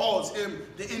Muhammad calls him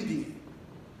the Indian.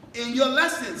 In your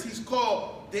lessons, he's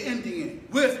called the Indian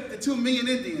with the 2 million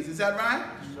Indians. Is that right?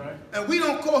 That's right. And we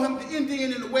don't call him the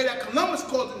Indian in the way that Columbus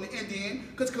called him the Indian,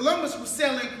 because Columbus was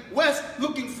sailing west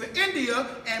looking for India,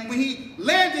 and when he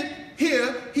landed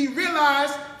here, he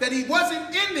realized that he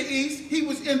wasn't in the east, he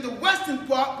was in the western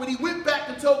part, but he went back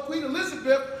and told Queen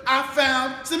Elizabeth, I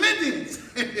found some Indians.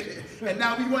 And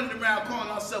now we running around calling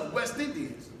ourselves West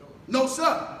Indians. No,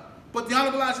 sir. But the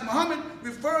Honorable Elijah Muhammad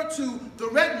referred to the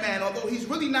red man, although he's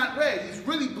really not red, he's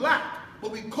really black.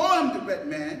 But we call him the red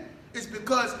man is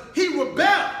because he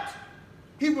rebelled.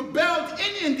 He rebelled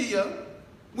in India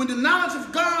when the knowledge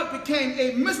of God became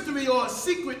a mystery or a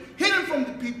secret hidden from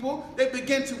the people. They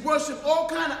began to worship all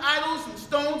kinds of idols and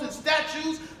stones and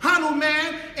statues.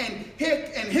 Hanuman and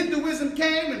Hinduism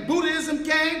came and Buddhism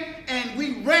came, and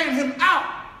we ran him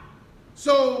out.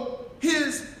 So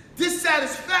his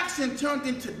dissatisfaction turned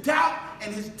into doubt,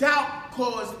 and his doubt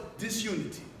caused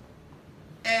disunity.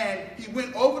 And he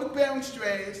went over the Bering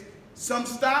Straits. Some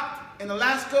stopped in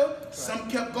Alaska, some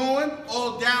kept going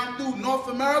all down through North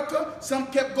America, some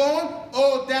kept going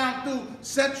all down through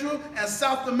Central and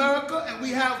South America, and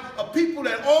we have a people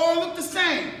that all look the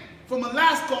same, from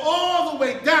Alaska all the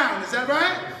way down. Is that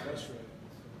right? That's right.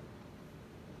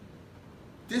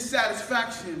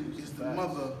 Dissatisfaction is the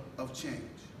mother of change.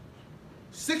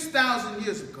 6,000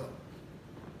 years ago,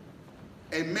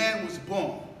 a man was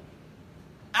born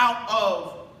out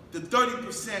of the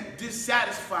 30%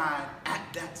 dissatisfied at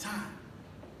that time.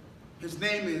 His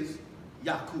name is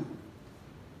Yaqub.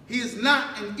 He is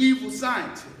not an evil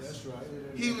scientist. That's right.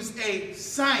 He was a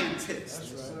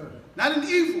scientist. That's right. Not an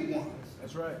evil one.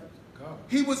 That's right. God.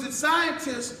 He was a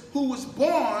scientist who was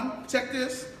born, check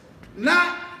this,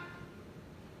 not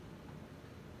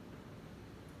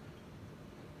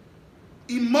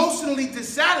emotionally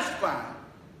dissatisfied.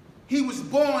 He was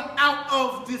born out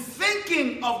of the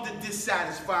thinking of the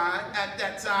dissatisfied at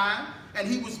that time, and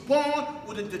he was born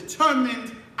with a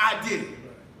determined idea. Right.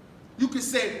 You could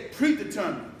say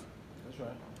predetermined. That's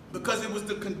right. Because it was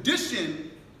the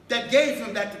condition that gave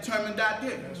him that determined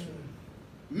idea. That's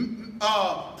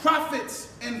right.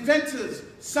 Prophets, inventors,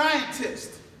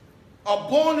 scientists are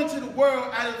born into the world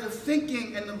out of the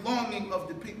thinking and the longing of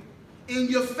the people. In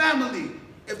your family,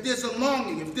 if there's a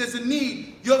longing, if there's a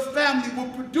need, your family will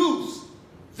produce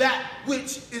that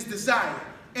which is desired.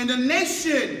 And a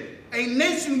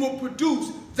nation will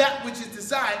produce that which is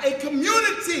desired. A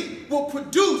community will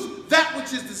produce that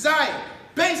which is desired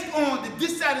based on the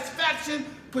dissatisfaction,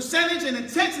 percentage, and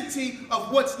intensity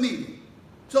of what's needed.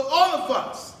 So all of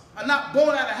us are not born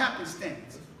out of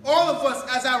happenstance. All of us,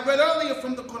 as I read earlier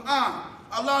from the Quran,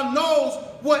 Allah knows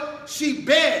what she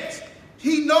bears.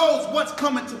 He knows what's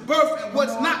coming to birth and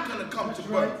what's not going to come to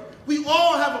birth. We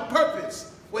all have a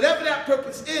purpose. Whatever that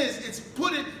purpose is, it's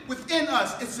put it within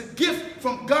us. It's a gift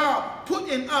from God put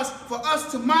in us for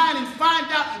us to mine and find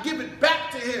out and give it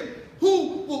back to him.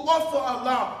 Who will offer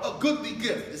Allah a goodly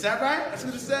gift? Is that right? That's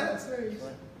what it says?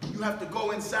 You have to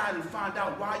go inside and find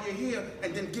out why you're here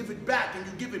and then give it back. And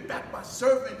you give it back by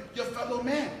serving your fellow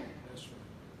man. That's right.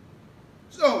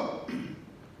 So,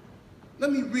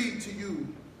 let me read to you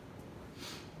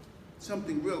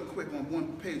something real quick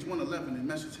on page 111 in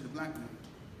Message to the Black Man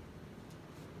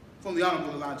from the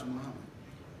Honorable Elijah Muhammad.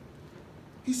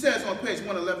 He says on page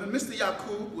 111, Mr.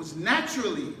 Yaqub was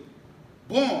naturally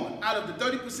born out of the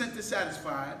 30%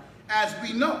 dissatisfied, as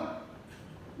we know.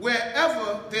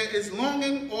 Wherever there is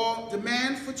longing or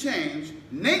demand for change,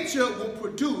 nature will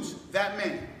produce that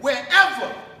man.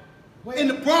 Wherever. In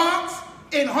the Bronx,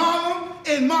 in Harlem,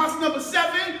 in Mosque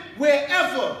 #7,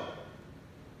 wherever.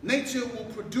 Nature will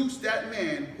produce that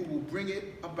man who will bring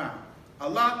it about.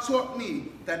 Allah taught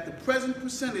me that the present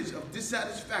percentage of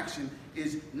dissatisfaction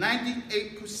is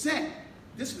 98%.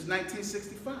 This was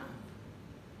 1965.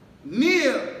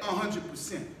 Near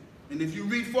 100%. And if you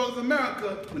read Fall of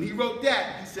America, when he wrote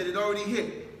that, he said it already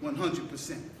hit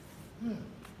 100%.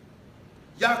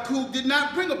 Yaqub did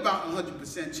not bring about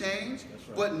 100% change,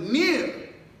 right, but near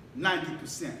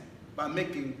 90% by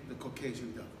making the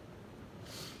Caucasian devil.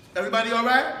 Everybody all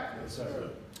right? Yes, sir.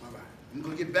 All right. I'm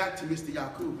going to get back to Mr.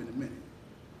 Yaqub in a minute.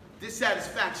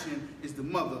 Dissatisfaction is the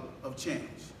mother of change.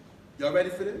 Y'all ready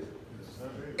for this? Yes, sir.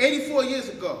 84 years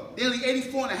ago, nearly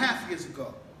 84 and a half years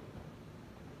ago,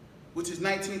 which is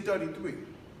 1933,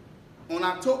 on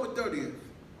October 30th,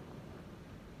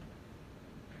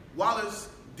 Wallace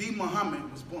D.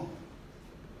 Muhammad was born,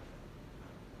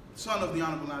 son of the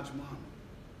Honorable Elijah Muhammad.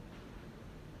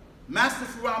 Master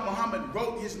Farad Muhammad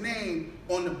wrote his name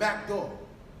on the back door,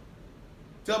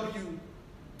 W.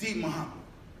 D. Muhammad.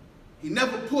 He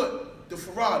never put the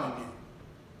Farad in there.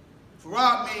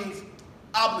 Farad means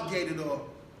obligated or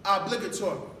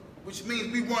obligatory, which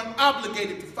means we weren't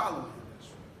obligated to follow him.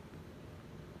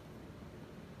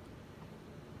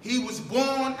 He was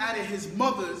born out of his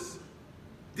mother's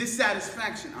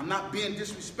dissatisfaction. I'm not being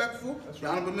disrespectful. The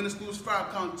Honorable Minister Louis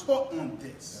Farrakhan taught on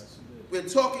this. We're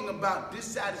talking about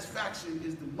dissatisfaction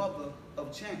is the mother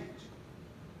of change.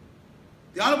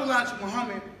 The Honorable Elijah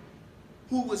Muhammad,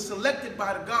 who was selected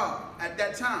by the God at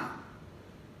that time,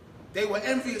 they were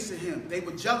envious of him. They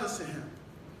were jealous of him.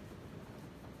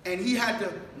 And he had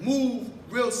to move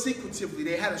real secretively.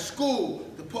 They had a school.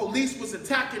 The police was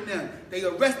attacking them. They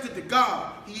arrested the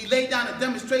guard. He laid down a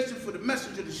demonstration for the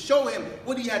messenger to show him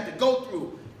what he had to go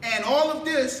through. And all of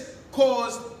this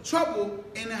caused trouble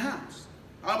in the house.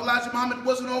 Elijah Muhammad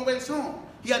wasn't always home.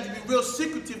 He had to be real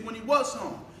secretive when he was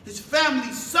home. His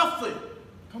family suffered.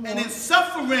 And in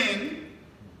suffering,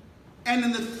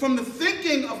 and from the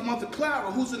thinking of Mother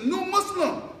Clara, who's a new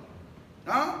Muslim,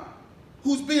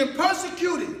 who's being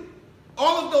persecuted,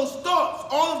 all of those thoughts,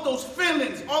 all of those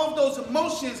feelings, all of those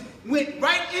emotions went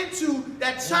right into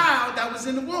that child that was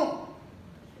in the womb.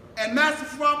 And Master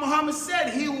Farad Muhammad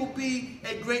said he will be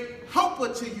a great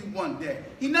helper to you one day.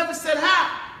 He never said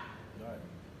how.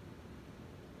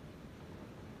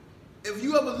 If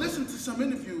you ever listen to some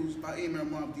interviews by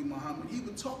Imam Abdi Muhammad, he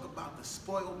would talk about the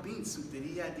spoiled bean soup that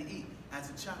he had to eat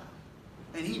as a child.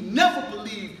 And he never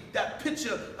believed that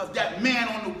picture of that man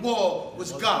on the wall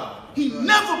was God. He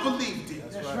never believed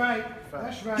it. That's right.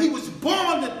 That's right. He was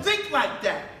born to think like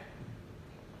that.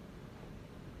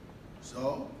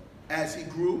 So, as he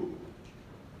grew,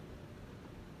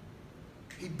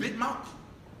 he bit Malcolm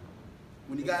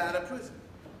when he got out of prison.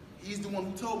 He's the one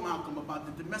who told Malcolm about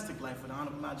the domestic life of the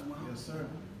Honorable Elijah Muhammad. Yes, sir.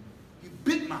 He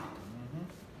bit Malcolm.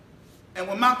 And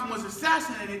when Malcolm was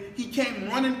assassinated, he came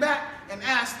running back and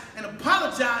asked and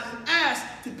apologized and asked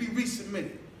to be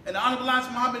resubmitted. And the Honorable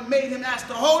Elijah Muhammad made him ask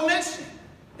the whole nation.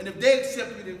 And if they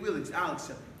accept you, then I'll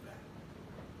accept you back.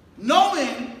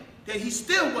 Knowing that he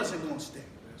still wasn't going to stay.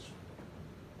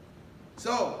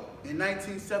 So, in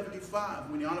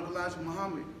 1975, when the Honorable Elijah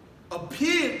Muhammad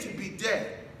appeared to be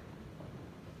dead,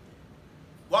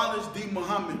 Wallace D.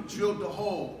 Muhammad drilled a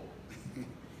hole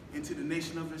into the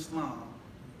Nation of Islam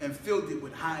and filled it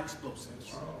with high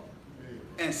explosives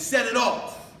and set it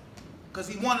off because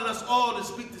he wanted us all to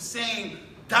speak the same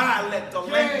dialect or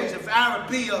language of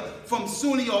Arabia from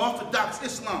Sunni or Orthodox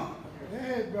Islam.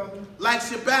 Like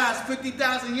Shabazz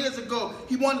 50,000 years ago,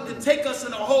 he wanted to take us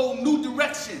in a whole new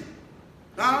direction,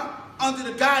 under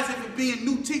the guise of it being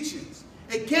new teachings.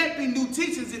 It can't be new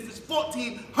teachings if it's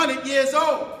 1,400 years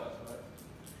old.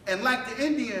 And like the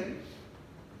Indian,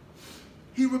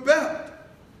 he rebelled.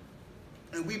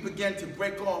 And we began to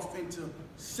break off into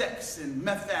sects and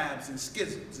methabs and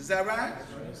schisms. Is that right?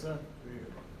 Yes, sir.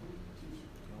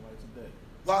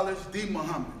 Wallace D.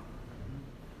 Muhammad.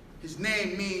 His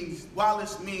name means,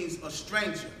 Wallace means a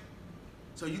stranger.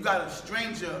 So you got a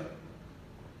stranger,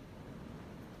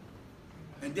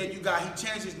 and then he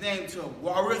changed his name to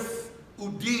Warith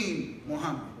Uddin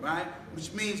Muhammad, right?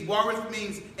 Which means, Warith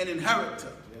means an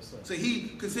inheritor. So he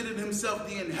considered himself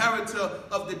the inheritor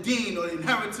of the deen, or the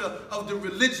inheritor of the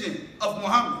religion of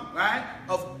Muhammad, right?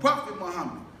 Of Prophet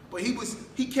Muhammad. But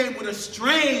he came with a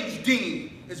strange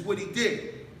deen, is what he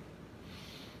did.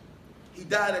 He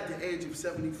died at the age of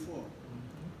 74.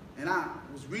 And I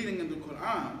was reading in the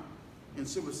Quran in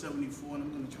Surah 74, and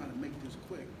I'm going to try to make this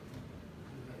quick.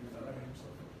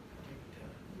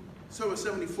 Surah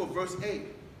 74, verse 8.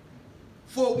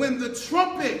 For when the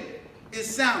trumpet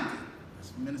is sounded,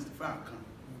 that's Minister Farrakhan,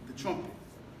 the trumpet.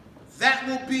 that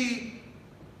will be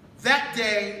that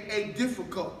day a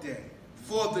difficult day.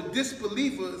 For the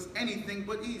disbelievers, anything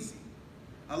but easy.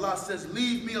 Allah says,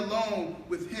 leave me alone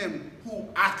with him who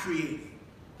I created.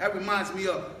 That reminds me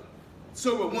of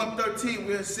Surah 113,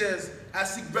 where it says, I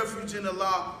seek refuge in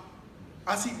Allah.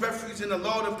 I seek refuge in the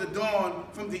Lord of the dawn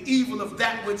from the evil of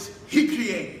that which he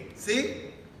created. See?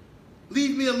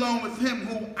 Leave me alone with him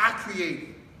who I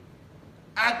created.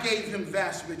 I gave him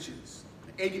vast riches,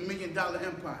 an $80 million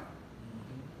empire,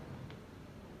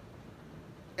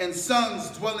 and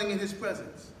sons dwelling in his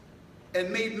presence, and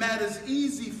made matters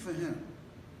easy for him.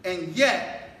 And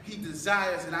yet, he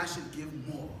desires that I should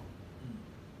give more.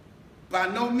 By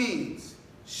no means,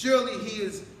 surely he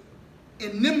is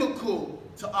inimical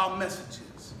to our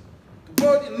messages. The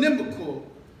word inimical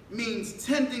means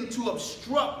tending to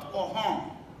obstruct or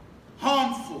harm,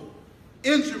 harmful,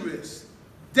 injurious,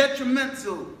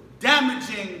 detrimental,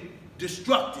 damaging,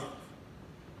 destructive.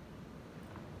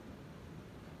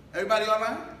 Everybody all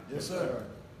right? Yes, sir.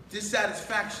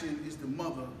 Dissatisfaction is the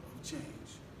mother of change.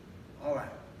 All right.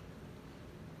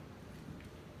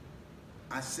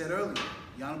 I said earlier,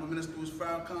 the Honorable Minister Louis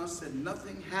Farrakhan said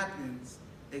nothing happens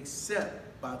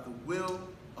except by the will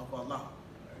of Allah.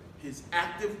 His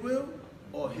active will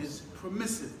or his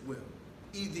permissive will.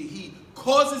 Either he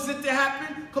causes it to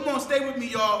happen, come on, stay with me,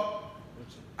 y'all.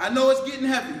 I know it's getting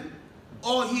heavy.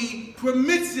 Or he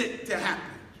permits it to happen.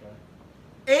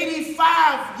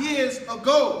 85 years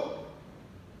ago,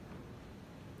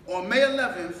 on May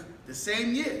 11th, the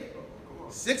same year,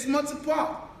 6 months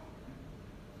apart.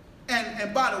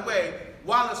 And by the way,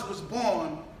 Wallace was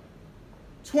born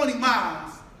 20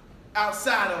 miles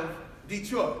outside of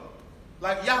Detroit.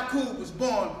 Like Yaqub was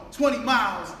born 20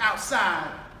 miles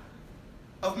outside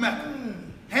of Mecca.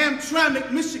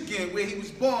 Hamtramck, Michigan, where he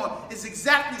was born, is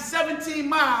exactly 17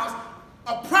 miles,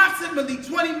 approximately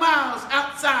 20 miles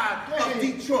outside of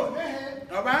Detroit.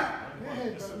 All right?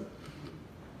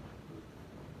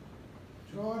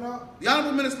 The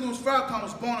Honorable Minister Louis Farrakhan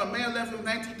was born on May 11,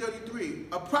 1933,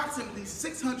 approximately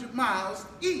 600 miles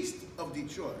east of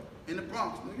Detroit, in the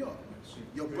Bronx, New York.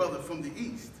 Your brother from the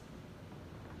east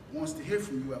wants to hear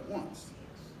from you at once.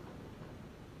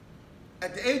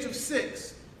 At the age of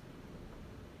 6,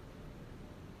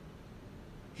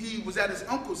 he was at his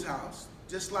uncle's house,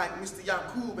 just like Mr.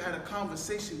 Yaqub had a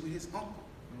conversation with his uncle.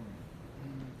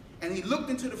 And he looked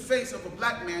into the face of a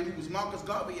black man who was Marcus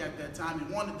Garvey at that time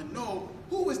and wanted to know,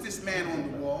 who is this man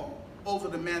on the wall, over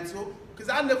the mantle? Because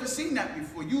I'd never seen that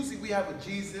before. Usually we have a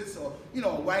Jesus, or, you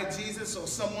know, a white Jesus, or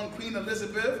someone, Queen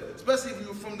Elizabeth, especially if you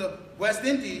were from the West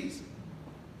Indies.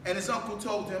 And his uncle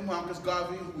told him, Marcus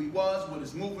Garvey, who he was, what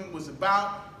his movement was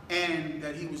about, and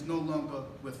that he was no longer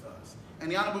with us.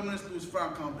 And the Honorable Minister Louis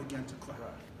Farrakhan began to cry.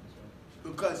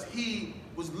 Because he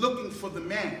was looking for the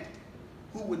man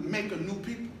who would make a new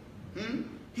people.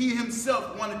 He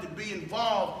himself wanted to be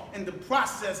involved in the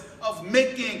process of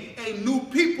making a new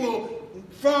people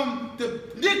from the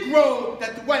Negro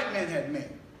that the white man had made.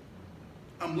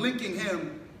 I'm linking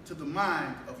him to the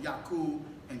mind of Yaqub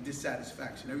and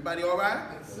dissatisfaction. Everybody all right?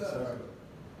 Yes, sir.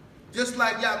 Just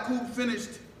like Yaqub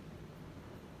finished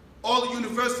all the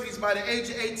universities by the age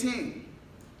of 18,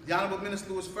 the Honorable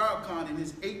Minister Louis Farrakhan, in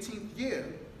his 18th year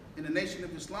in the Nation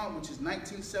of Islam, which is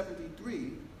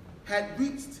 1973, had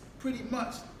reached pretty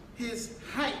much his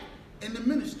height in the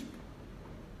ministry.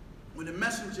 When the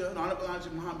messenger, the Honorable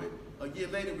Elijah Muhammad, a year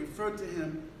later referred to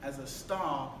him as a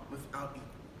star without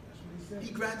equal.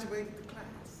 He graduated the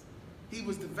class. He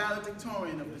was the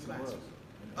valedictorian of the class.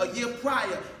 A year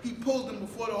prior, he pulled him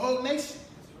before the whole nation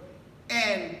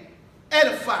and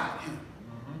edified him,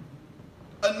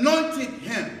 anointed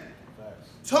him,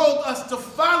 told us to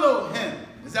follow him.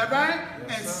 Is that right?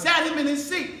 Yes, and sir. Sat him in his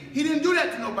seat. He didn't do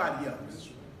that to nobody else.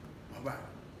 All right.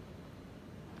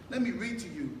 Let me read to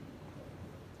you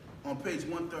on page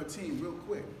 113 real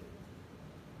quick.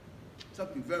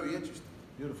 Something very interesting.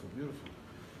 Beautiful, beautiful.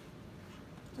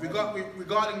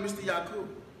 Regarding Mr. Yaqub.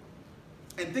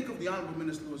 And think of the Honorable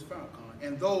Minister Louis Farrakhan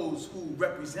and those who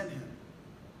represent him.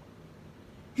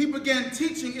 He began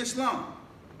teaching Islam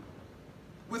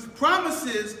with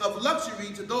promises of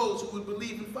luxury to those who would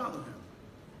believe and follow him.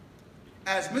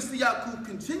 As Mr. Yaqub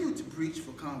continued to preach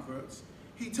for converts,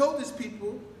 he told his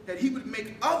people that he would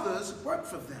make others work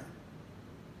for them.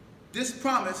 This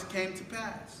promise came to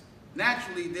pass.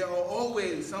 Naturally, there are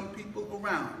always some people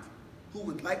around who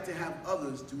would like to have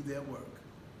others do their work.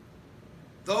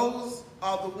 Those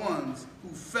are the ones who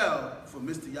fell for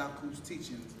Mr. Yaqub's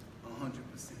teachings 100%.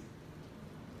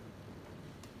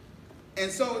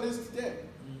 And so it is today.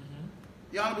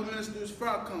 The Honorable Minister Louis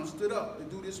Farrakhan stood up to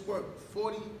do this work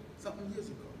 40-something years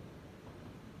ago.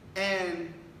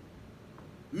 And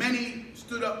Many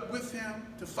stood up with him,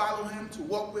 to follow him, to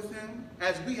walk with him,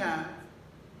 as we have.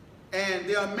 And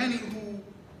there are many who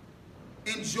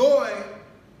enjoy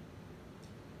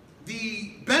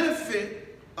the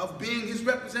benefit of being his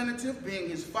representative, being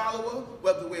his follower,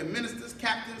 whether we're ministers,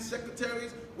 captains,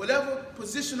 secretaries, whatever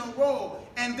position or role.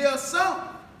 And there are some,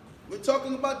 we're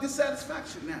talking about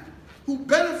dissatisfaction now, who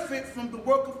benefit from the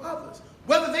work of others,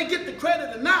 whether they get the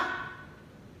credit or not.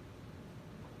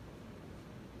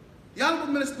 The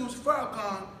Honorable Minister Louis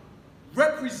Farrakhan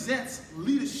represents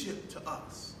leadership to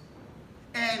us.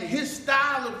 And his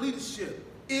style of leadership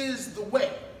is the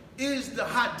way, is the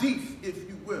hadith, if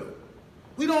you will.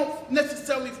 We don't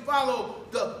necessarily follow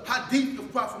the hadith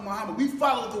of Prophet Muhammad. We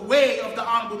follow the way of the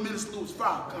Honorable Minister Louis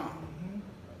Farrakhan.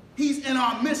 He's in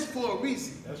our midst for a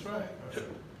reason. That's right.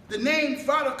 The name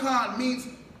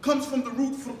Farrakhan comes from the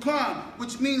root Furqan,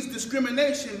 which means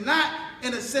discrimination, not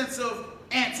in a sense of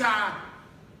anti-Semitic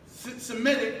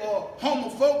or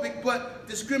homophobic, but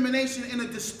discrimination in a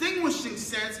distinguishing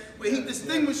sense, where he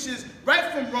distinguishes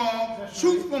right from wrong,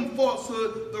 truth from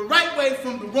falsehood, the right way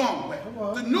from the wrong way,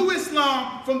 the new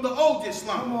Islam from the old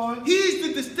Islam. He's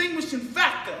the distinguishing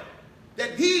factor,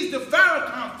 that he's the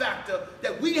Farrakhan factor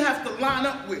that we have to line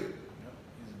up with.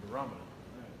 He's a barometer.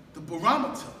 The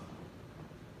barometer,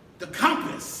 the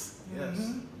compass.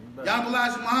 Yes. Honorable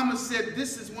Elijah Muhammad said,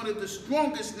 this is one of the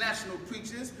strongest national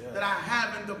preachers that I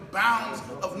have in the bounds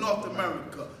of North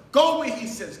America. Go where he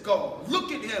says go.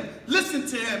 Look at him, listen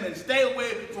to him, and stay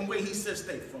away from where he says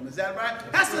stay from. Is that right?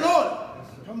 That's an order.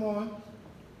 Come on.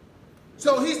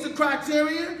 So he's the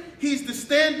criterion, he's the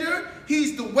standard,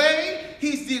 he's the way,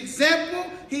 he's the example,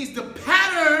 he's the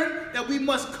pattern that we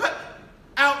must cut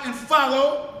out and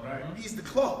follow. Right. He's the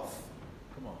cloth.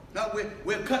 No,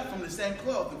 we're cut from the same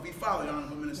cloth if we follow the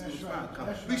Honorable Minister Louis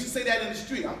Farrakhan. We should say that in the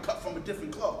street. I'm cut from a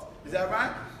different cloth. Is that right?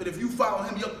 But if you follow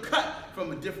him, you're cut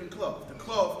from a different cloth. The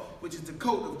cloth, which is the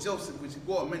coat of Joseph, which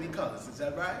wore many colors. Is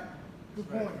that right? Good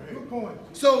point. Good point.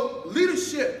 So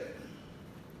leadership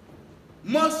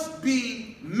must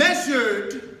be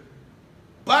measured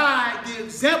by the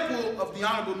example of the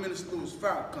Honorable Minister Louis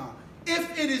Farrakhan.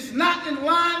 If it is not in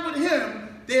line with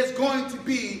him, there's going to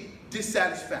be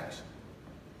dissatisfaction.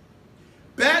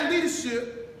 Bad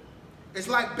leadership is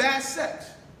like bad sex.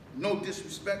 No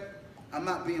disrespect. I'm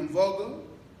not being vulgar.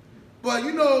 But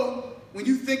you know, when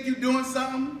you think you're doing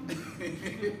something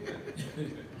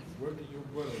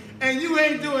and you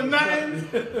ain't doing nothing,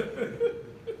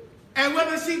 and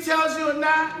whether she tells you or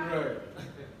not,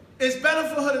 it's better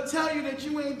for her to tell you that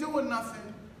you ain't doing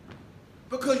nothing,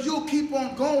 because you'll keep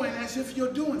on going as if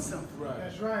you're doing something.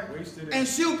 That's right. And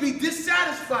she'll be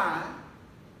dissatisfied,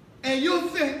 and you'll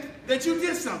think that you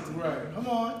did something. Right. Come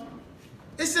on.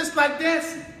 It's just like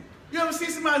dancing. You ever see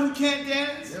somebody who can't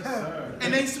dance? Yes, sir.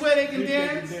 And they swear they can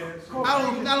dance?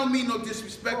 I don't mean no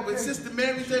disrespect, but Sister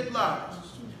Mary J. Blige,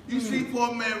 you see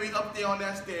poor Mary up there on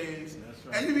that stage,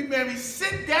 and you be Mary,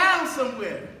 sit down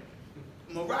somewhere.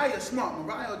 Mariah's smart.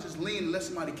 Mariah will just lean and let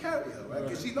somebody carry her, right?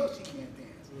 Because she knows she can't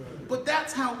dance. But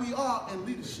that's how we are in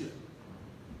leadership.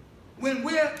 When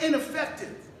we're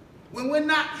ineffective, when we're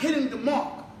not hitting the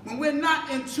mark, when we're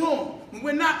not in tune, when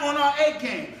we're not on our A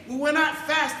game, when we're not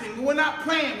fasting, when we're not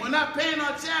praying, we're not paying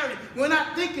our charity, when we're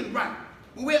not thinking right,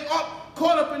 when we're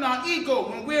caught up in our ego,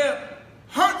 when we're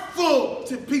hurtful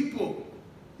to people,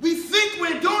 we think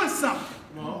we're doing something,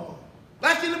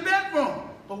 like in the bedroom,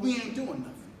 but we ain't doing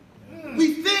nothing.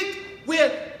 We think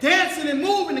we're dancing and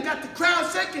moving and got the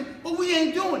crowd shaking, but we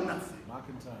ain't doing nothing.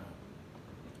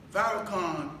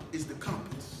 Farrakhan is the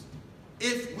compass.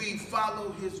 If we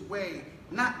follow his way,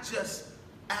 not just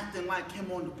acting like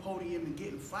him on the podium and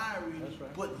getting fiery,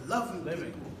 but loving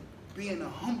people, being a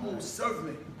humble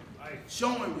servant,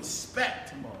 showing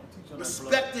respect,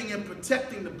 respecting and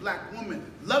protecting the black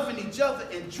woman, loving each other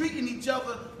and treating each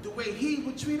other the way he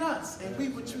would treat us and we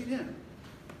would treat him.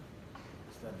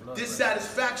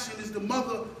 Dissatisfaction is the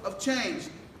mother of change.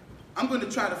 I'm going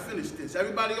to try to finish this.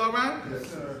 Everybody all right? Yes,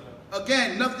 sir.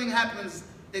 Again, nothing happens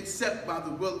except by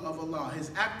the will of Allah,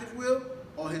 his active will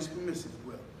or his permissive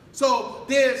will. So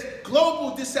there's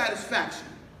global dissatisfaction.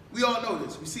 We all know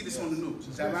this. We see this on the news.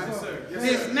 Is that right? Yes, sir. Yes,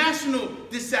 There's sir. national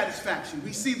dissatisfaction.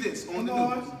 We see this on the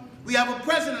news. We have a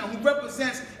president who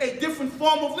represents a different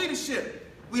form of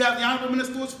leadership. We have the Honorable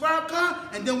Minister Louis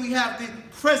Farrakhan, and then we have the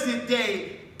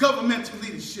present-day governmental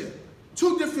leadership.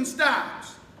 Two different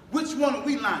styles. Which one are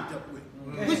we lined up with?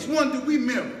 Okay. Which one do we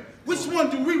mirror? Which one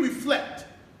do we reflect?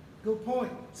 Good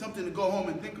point. Something to go home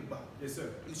and think about. Yes, sir.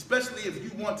 Especially if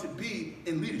you want to be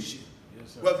in leadership.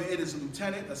 Yes, sir. Whether it is a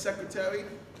lieutenant, a secretary,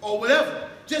 or whatever.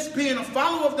 Just being a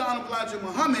follower of the Honorable Elijah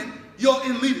Muhammad, you're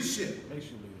in leadership. Makes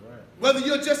you lead, right? Whether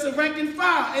you're just a rank and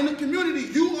file in the community,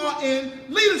 you are in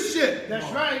leadership. That's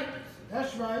right.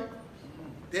 That's right.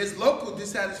 There's local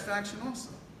dissatisfaction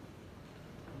also.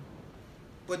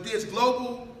 But there's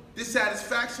global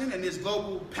dissatisfaction and there's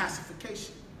global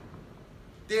pacification.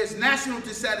 There's national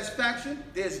dissatisfaction,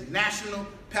 there's national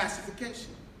pacification.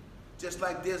 Just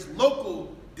like there's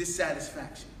local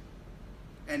dissatisfaction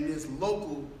and there's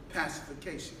local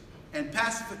pacification. And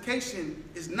pacification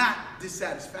is not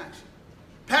dissatisfaction.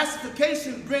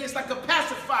 Pacification brings, like a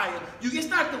pacifier. It's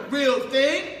not the real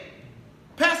thing.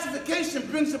 Pacification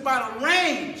brings about a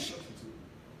range,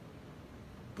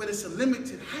 but it's a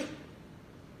limited height.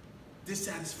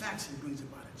 Dissatisfaction brings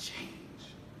about a change.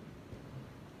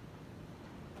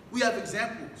 We have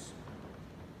examples.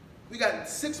 We got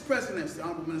 6 presidents the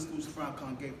Honorable Minister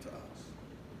Farrakhan gave to us.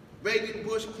 Reagan,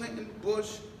 Bush, Clinton,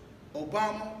 Bush,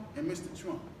 Obama, and Mr.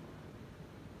 Trump.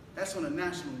 That's on a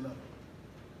national level.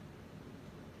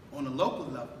 On a local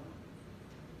level,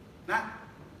 not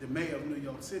the mayor of New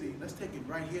York City, let's take it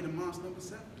right here to Mosque #7.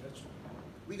 That's right.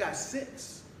 We got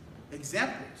 6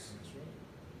 examples. That's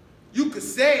right. You could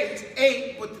say it's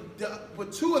 8,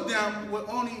 but 2 of them were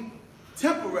only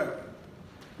temporary.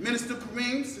 Minister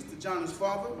Kareem, Sister John's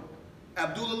father,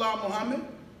 Abdullah Muhammad,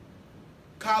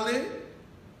 Khalid,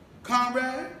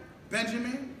 Conrad,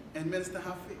 Benjamin, and Minister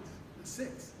Hafiz. That's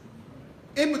 6.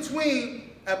 In between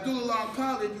Abdullah and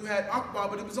Khalid, you had Akbar,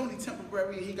 but it was only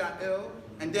temporary and he got ill.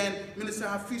 And then Minister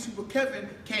Hafiz, who Kevin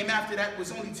came after that,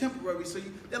 was only temporary. So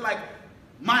they're like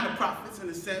minor prophets in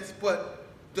a sense. But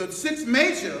the 6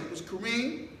 major was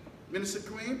Kareem, Minister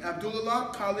Kareem,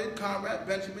 Abdullah, Khalid, Conrad,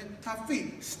 Benjamin,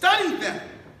 Hafiz. Study them.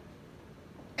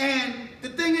 And the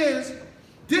thing is,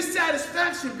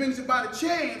 dissatisfaction brings about a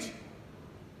change.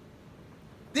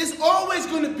 There's always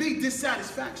going to be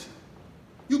dissatisfaction.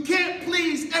 You can't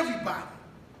please everybody,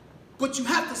 but you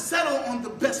have to settle on the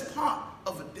best part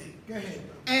of a thing. Go ahead.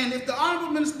 And if the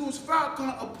Honorable Minister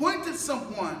Farrakhan appointed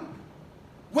someone,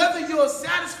 whether you're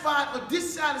satisfied or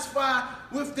dissatisfied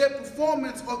with their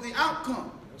performance or the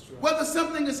outcome, right. Whether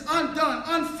something is undone,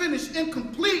 unfinished,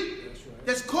 incomplete,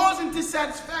 that's causing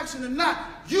dissatisfaction or not,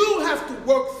 you have to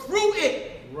work through it.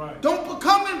 Right. Don't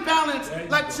become imbalanced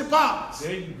like Shabazz.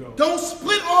 There you go. Don't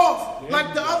split off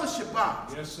like the other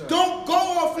Shabazz. Yes, sir. Don't go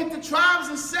off into tribes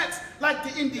and sects like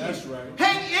the Indians. That's right.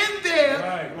 Hang in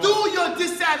there through your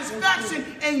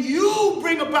dissatisfaction and you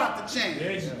bring about the change.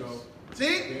 There you go.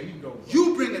 See? There you go. Bro.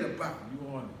 You bring it about.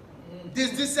 You on it.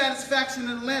 There's dissatisfaction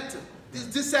in Atlanta. There's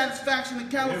dissatisfaction in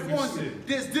California.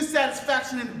 There's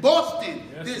dissatisfaction in Boston.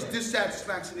 There's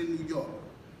dissatisfaction in New York.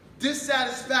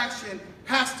 Dissatisfaction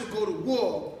has to go to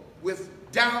war with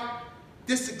doubt,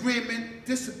 disagreement,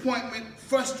 disappointment,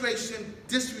 frustration,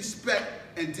 disrespect,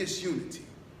 and disunity.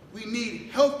 We need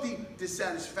healthy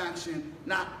dissatisfaction,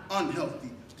 not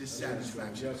unhealthy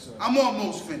dissatisfaction. Yes, sir. I'm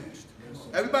almost finished. Yes, sir.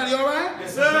 Everybody all right?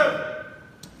 Yes, sir.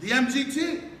 The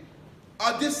MGT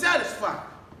are dissatisfied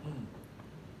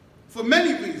for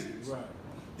many reasons. Right.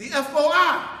 The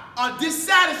FOI are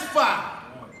dissatisfied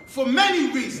for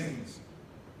many reasons.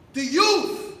 The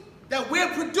youth that we're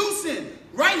producing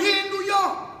right here in New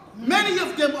York, many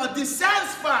of them are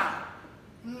dissatisfied.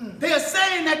 They are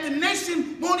saying that the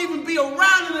nation won't even be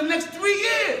around in the next 3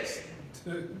 years.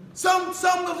 Some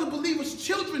of the believers'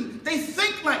 children, they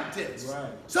think like this.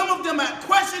 Right. Some of them are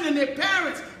questioning their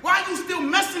parents. Why are you still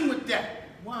messing with that?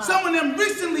 Wow. Some of them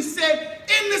recently said,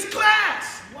 in this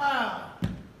class, Wow.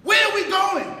 where are we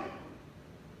going?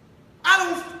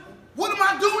 What am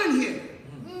I doing here?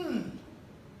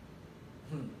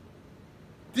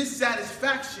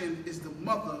 Dissatisfaction is the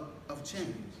mother of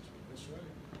change. That's right.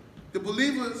 The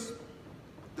believers,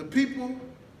 the people,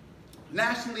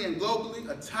 nationally and globally,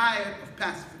 are tired of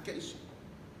pacification.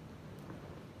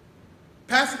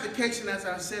 Pacification, as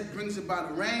I said, brings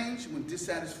about a range when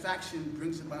dissatisfaction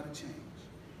brings about a change.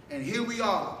 And here we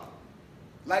are.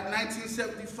 Like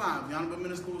 1975, the Honorable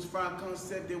Minister Farrakhan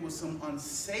said there was some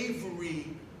unsavory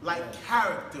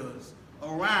characters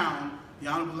around the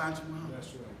Honorable Elijah Muhammad. That's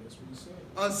right. That's what he said.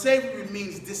 Unsavory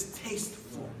means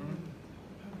distasteful.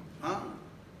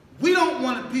 We don't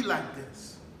want to be like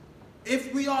this.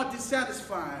 If we are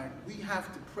dissatisfied, we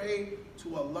have to pray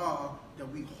to Allah that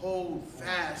we hold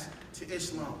fast to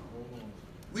Islam.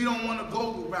 We don't want to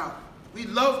go the route. We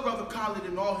love Brother Khalid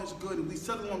and all his good, and we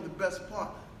settle on the best part,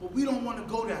 but we don't want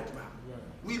to go that route. Right.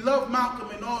 We love Malcolm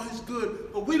and all his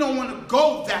good, but we don't want to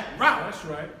go that route. That's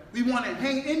right. We want to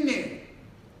hang in there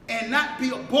and not be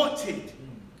aborted.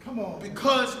 Come on.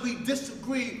 Because we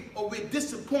disagree or we're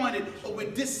disappointed or we're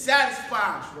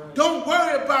dissatisfied. Right. Don't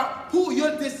worry about who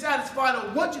you're dissatisfied or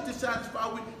what you're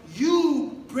dissatisfied with.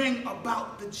 You bring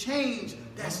about the change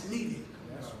that's needed.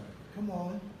 That's right. Come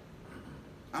on.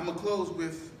 I'm going to close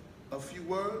with a few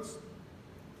words.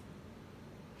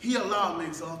 He, Allah,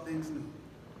 makes all things new.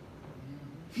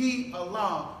 He,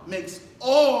 Allah, makes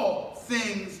all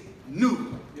things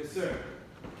new. Yes, sir.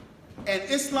 And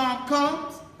Islam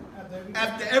comes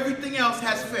after everything else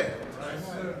has failed. Right,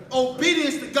 sir.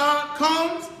 Obedience to God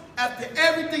comes after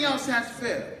everything else has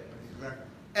failed. Exactly.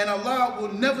 And Allah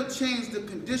will never change the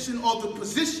condition or the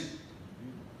position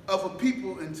of a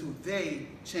people until they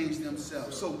change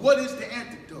themselves. So what is the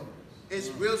antidote? It's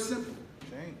real simple.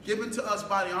 Given to us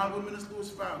by the Honorable Minister Louis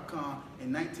Farrakhan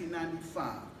in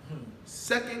 1995.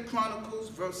 2 Chronicles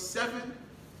verse 7,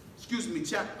 excuse me,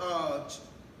 2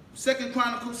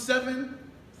 Chronicles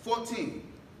 7:14.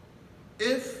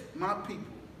 If my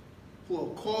people who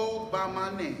are called by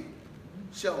my name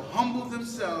shall humble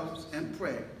themselves and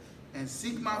pray and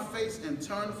seek my face and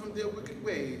turn from their wicked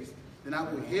ways, then I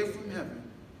will hear from heaven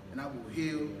and I will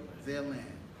heal their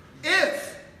land.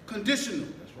 If, conditional,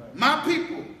 my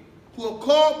people who are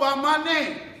called by my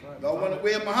name, y'all want to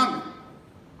wear Muhammad,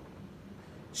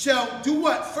 shall do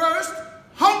what? First,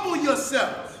 humble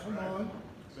yourself. Come on.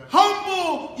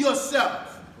 Humble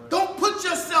yourself. Don't put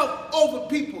yourself over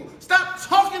people. Stop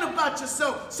talking about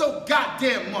yourself so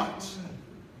goddamn much.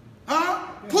 Huh?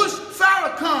 Push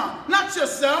Farrakhan, not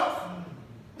yourself.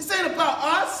 This ain't about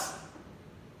us.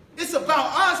 It's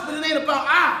about us, but it ain't about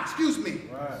I. Excuse me.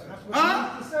 That's what Huh? you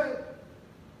have to say.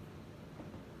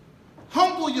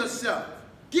 Humble yourself.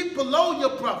 Get below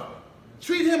your brother.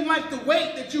 Treat him like the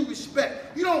weight that you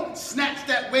respect. You don't snatch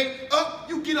that weight up.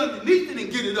 You get underneath it and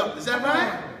get it up. Is that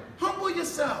right? Humble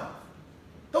yourself.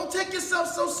 Don't take yourself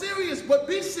so serious, but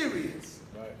be serious.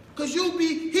 Because you'll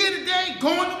be here today,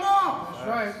 gone tomorrow. That's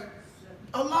right.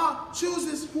 Allah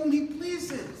chooses whom he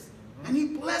pleases. And he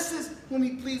blesses whom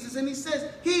he pleases. And he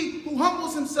says, he who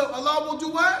humbles himself, Allah will do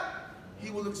what?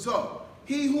 He will exalt.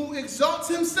 He who exalts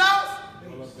himself,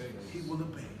 he will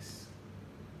abase.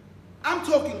 I'm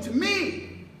talking to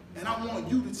me, and I want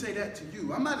you to say that to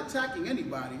you. I'm not attacking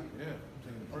anybody,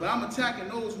 but I'm attacking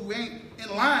those who ain't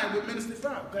in line with Minister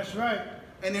Farrakhan. That's right.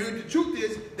 And the truth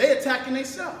is, they attacking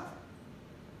themselves,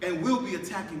 and we'll be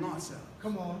attacking ourselves.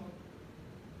 Come on.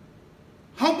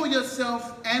 Humble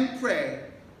yourself and pray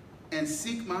and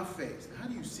seek my face. How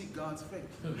do you seek God's face?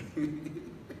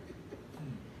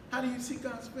 How do you seek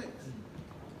God's face?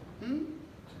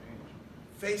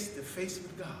 Face to face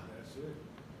with God. That's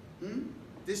it.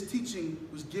 This teaching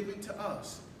was given to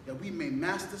us that we may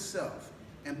master self.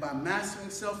 And by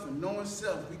mastering self and knowing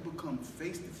self, we become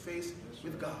face to face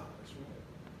with God.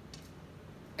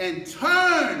 And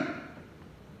turn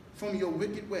from your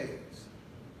wicked ways.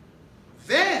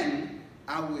 Then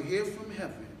I will hear from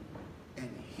heaven and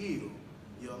heal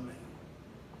your land.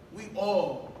 We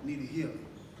all need a healing.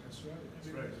 That's right.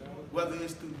 That's right. Whether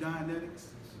it's through Dianetics,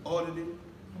 auditing,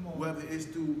 whether it's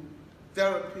through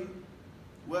therapy,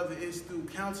 whether it's through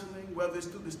counseling, whether it's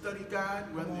through the study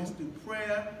guide, whether it's through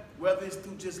prayer, whether it's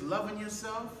through just loving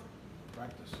yourself.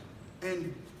 Practice.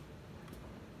 And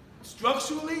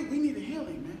structurally, we need a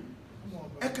healing, man.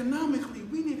 Economically,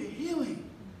 we need a healing.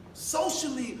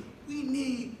 Socially, we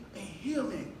need a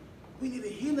healing. We need a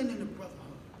healing in the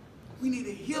brotherhood. We need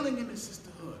a healing in the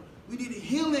sisterhood. We need a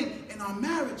healing in our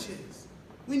marriages.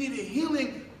 We need a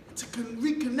healing to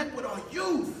reconnect with our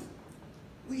youth.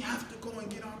 We have to go and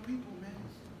get our people, man.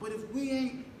 But if we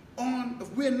ain't on,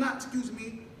 if we're not, excuse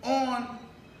me, on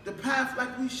the path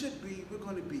like we should be, we're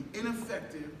going to be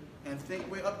ineffective and think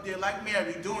we're up there like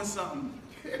Mary doing something.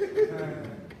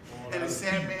 And the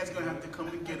Sandman's going to have to come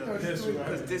and get us.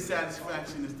 Because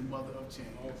dissatisfaction is the mother of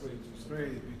change.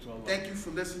 Thank you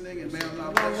for listening, and may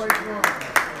Allah bless you.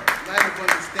 Light of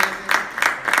understanding.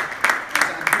 As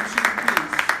I do choose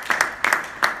peace.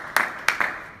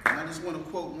 And I just want to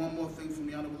quote one more thing from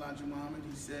the Honorable Elijah Muhammad.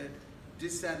 He said,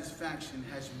 dissatisfaction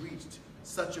has reached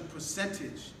such a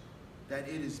percentage that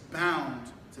it is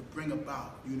bound to bring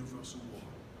about universal war.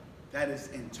 That is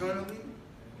internally,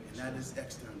 and that is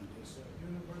externally.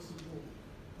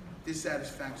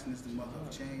 Dissatisfaction is the mother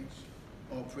of change.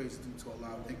 All praise due to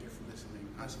Allah. Thank you for listening.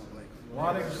 Assalamu alaikum.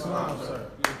 Wa alaikum salam, sir.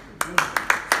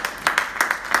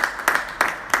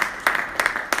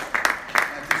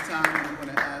 At this time, I'm going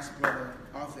to ask Brother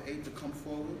Arthur 8 to come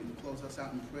forward and close us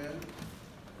out in prayer.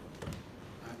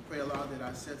 I pray Allah that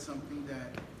I said something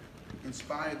that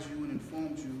inspired you and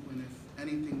informed you, and if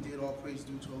anything did, all praise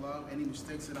due to Allah. Any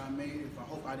mistakes that I made, if I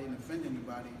hope I didn't offend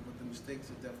anybody, but the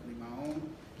mistakes are definitely my own,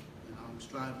 and I'm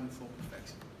striving for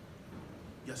perfection.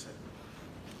 Yes, sir.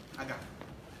 I got it.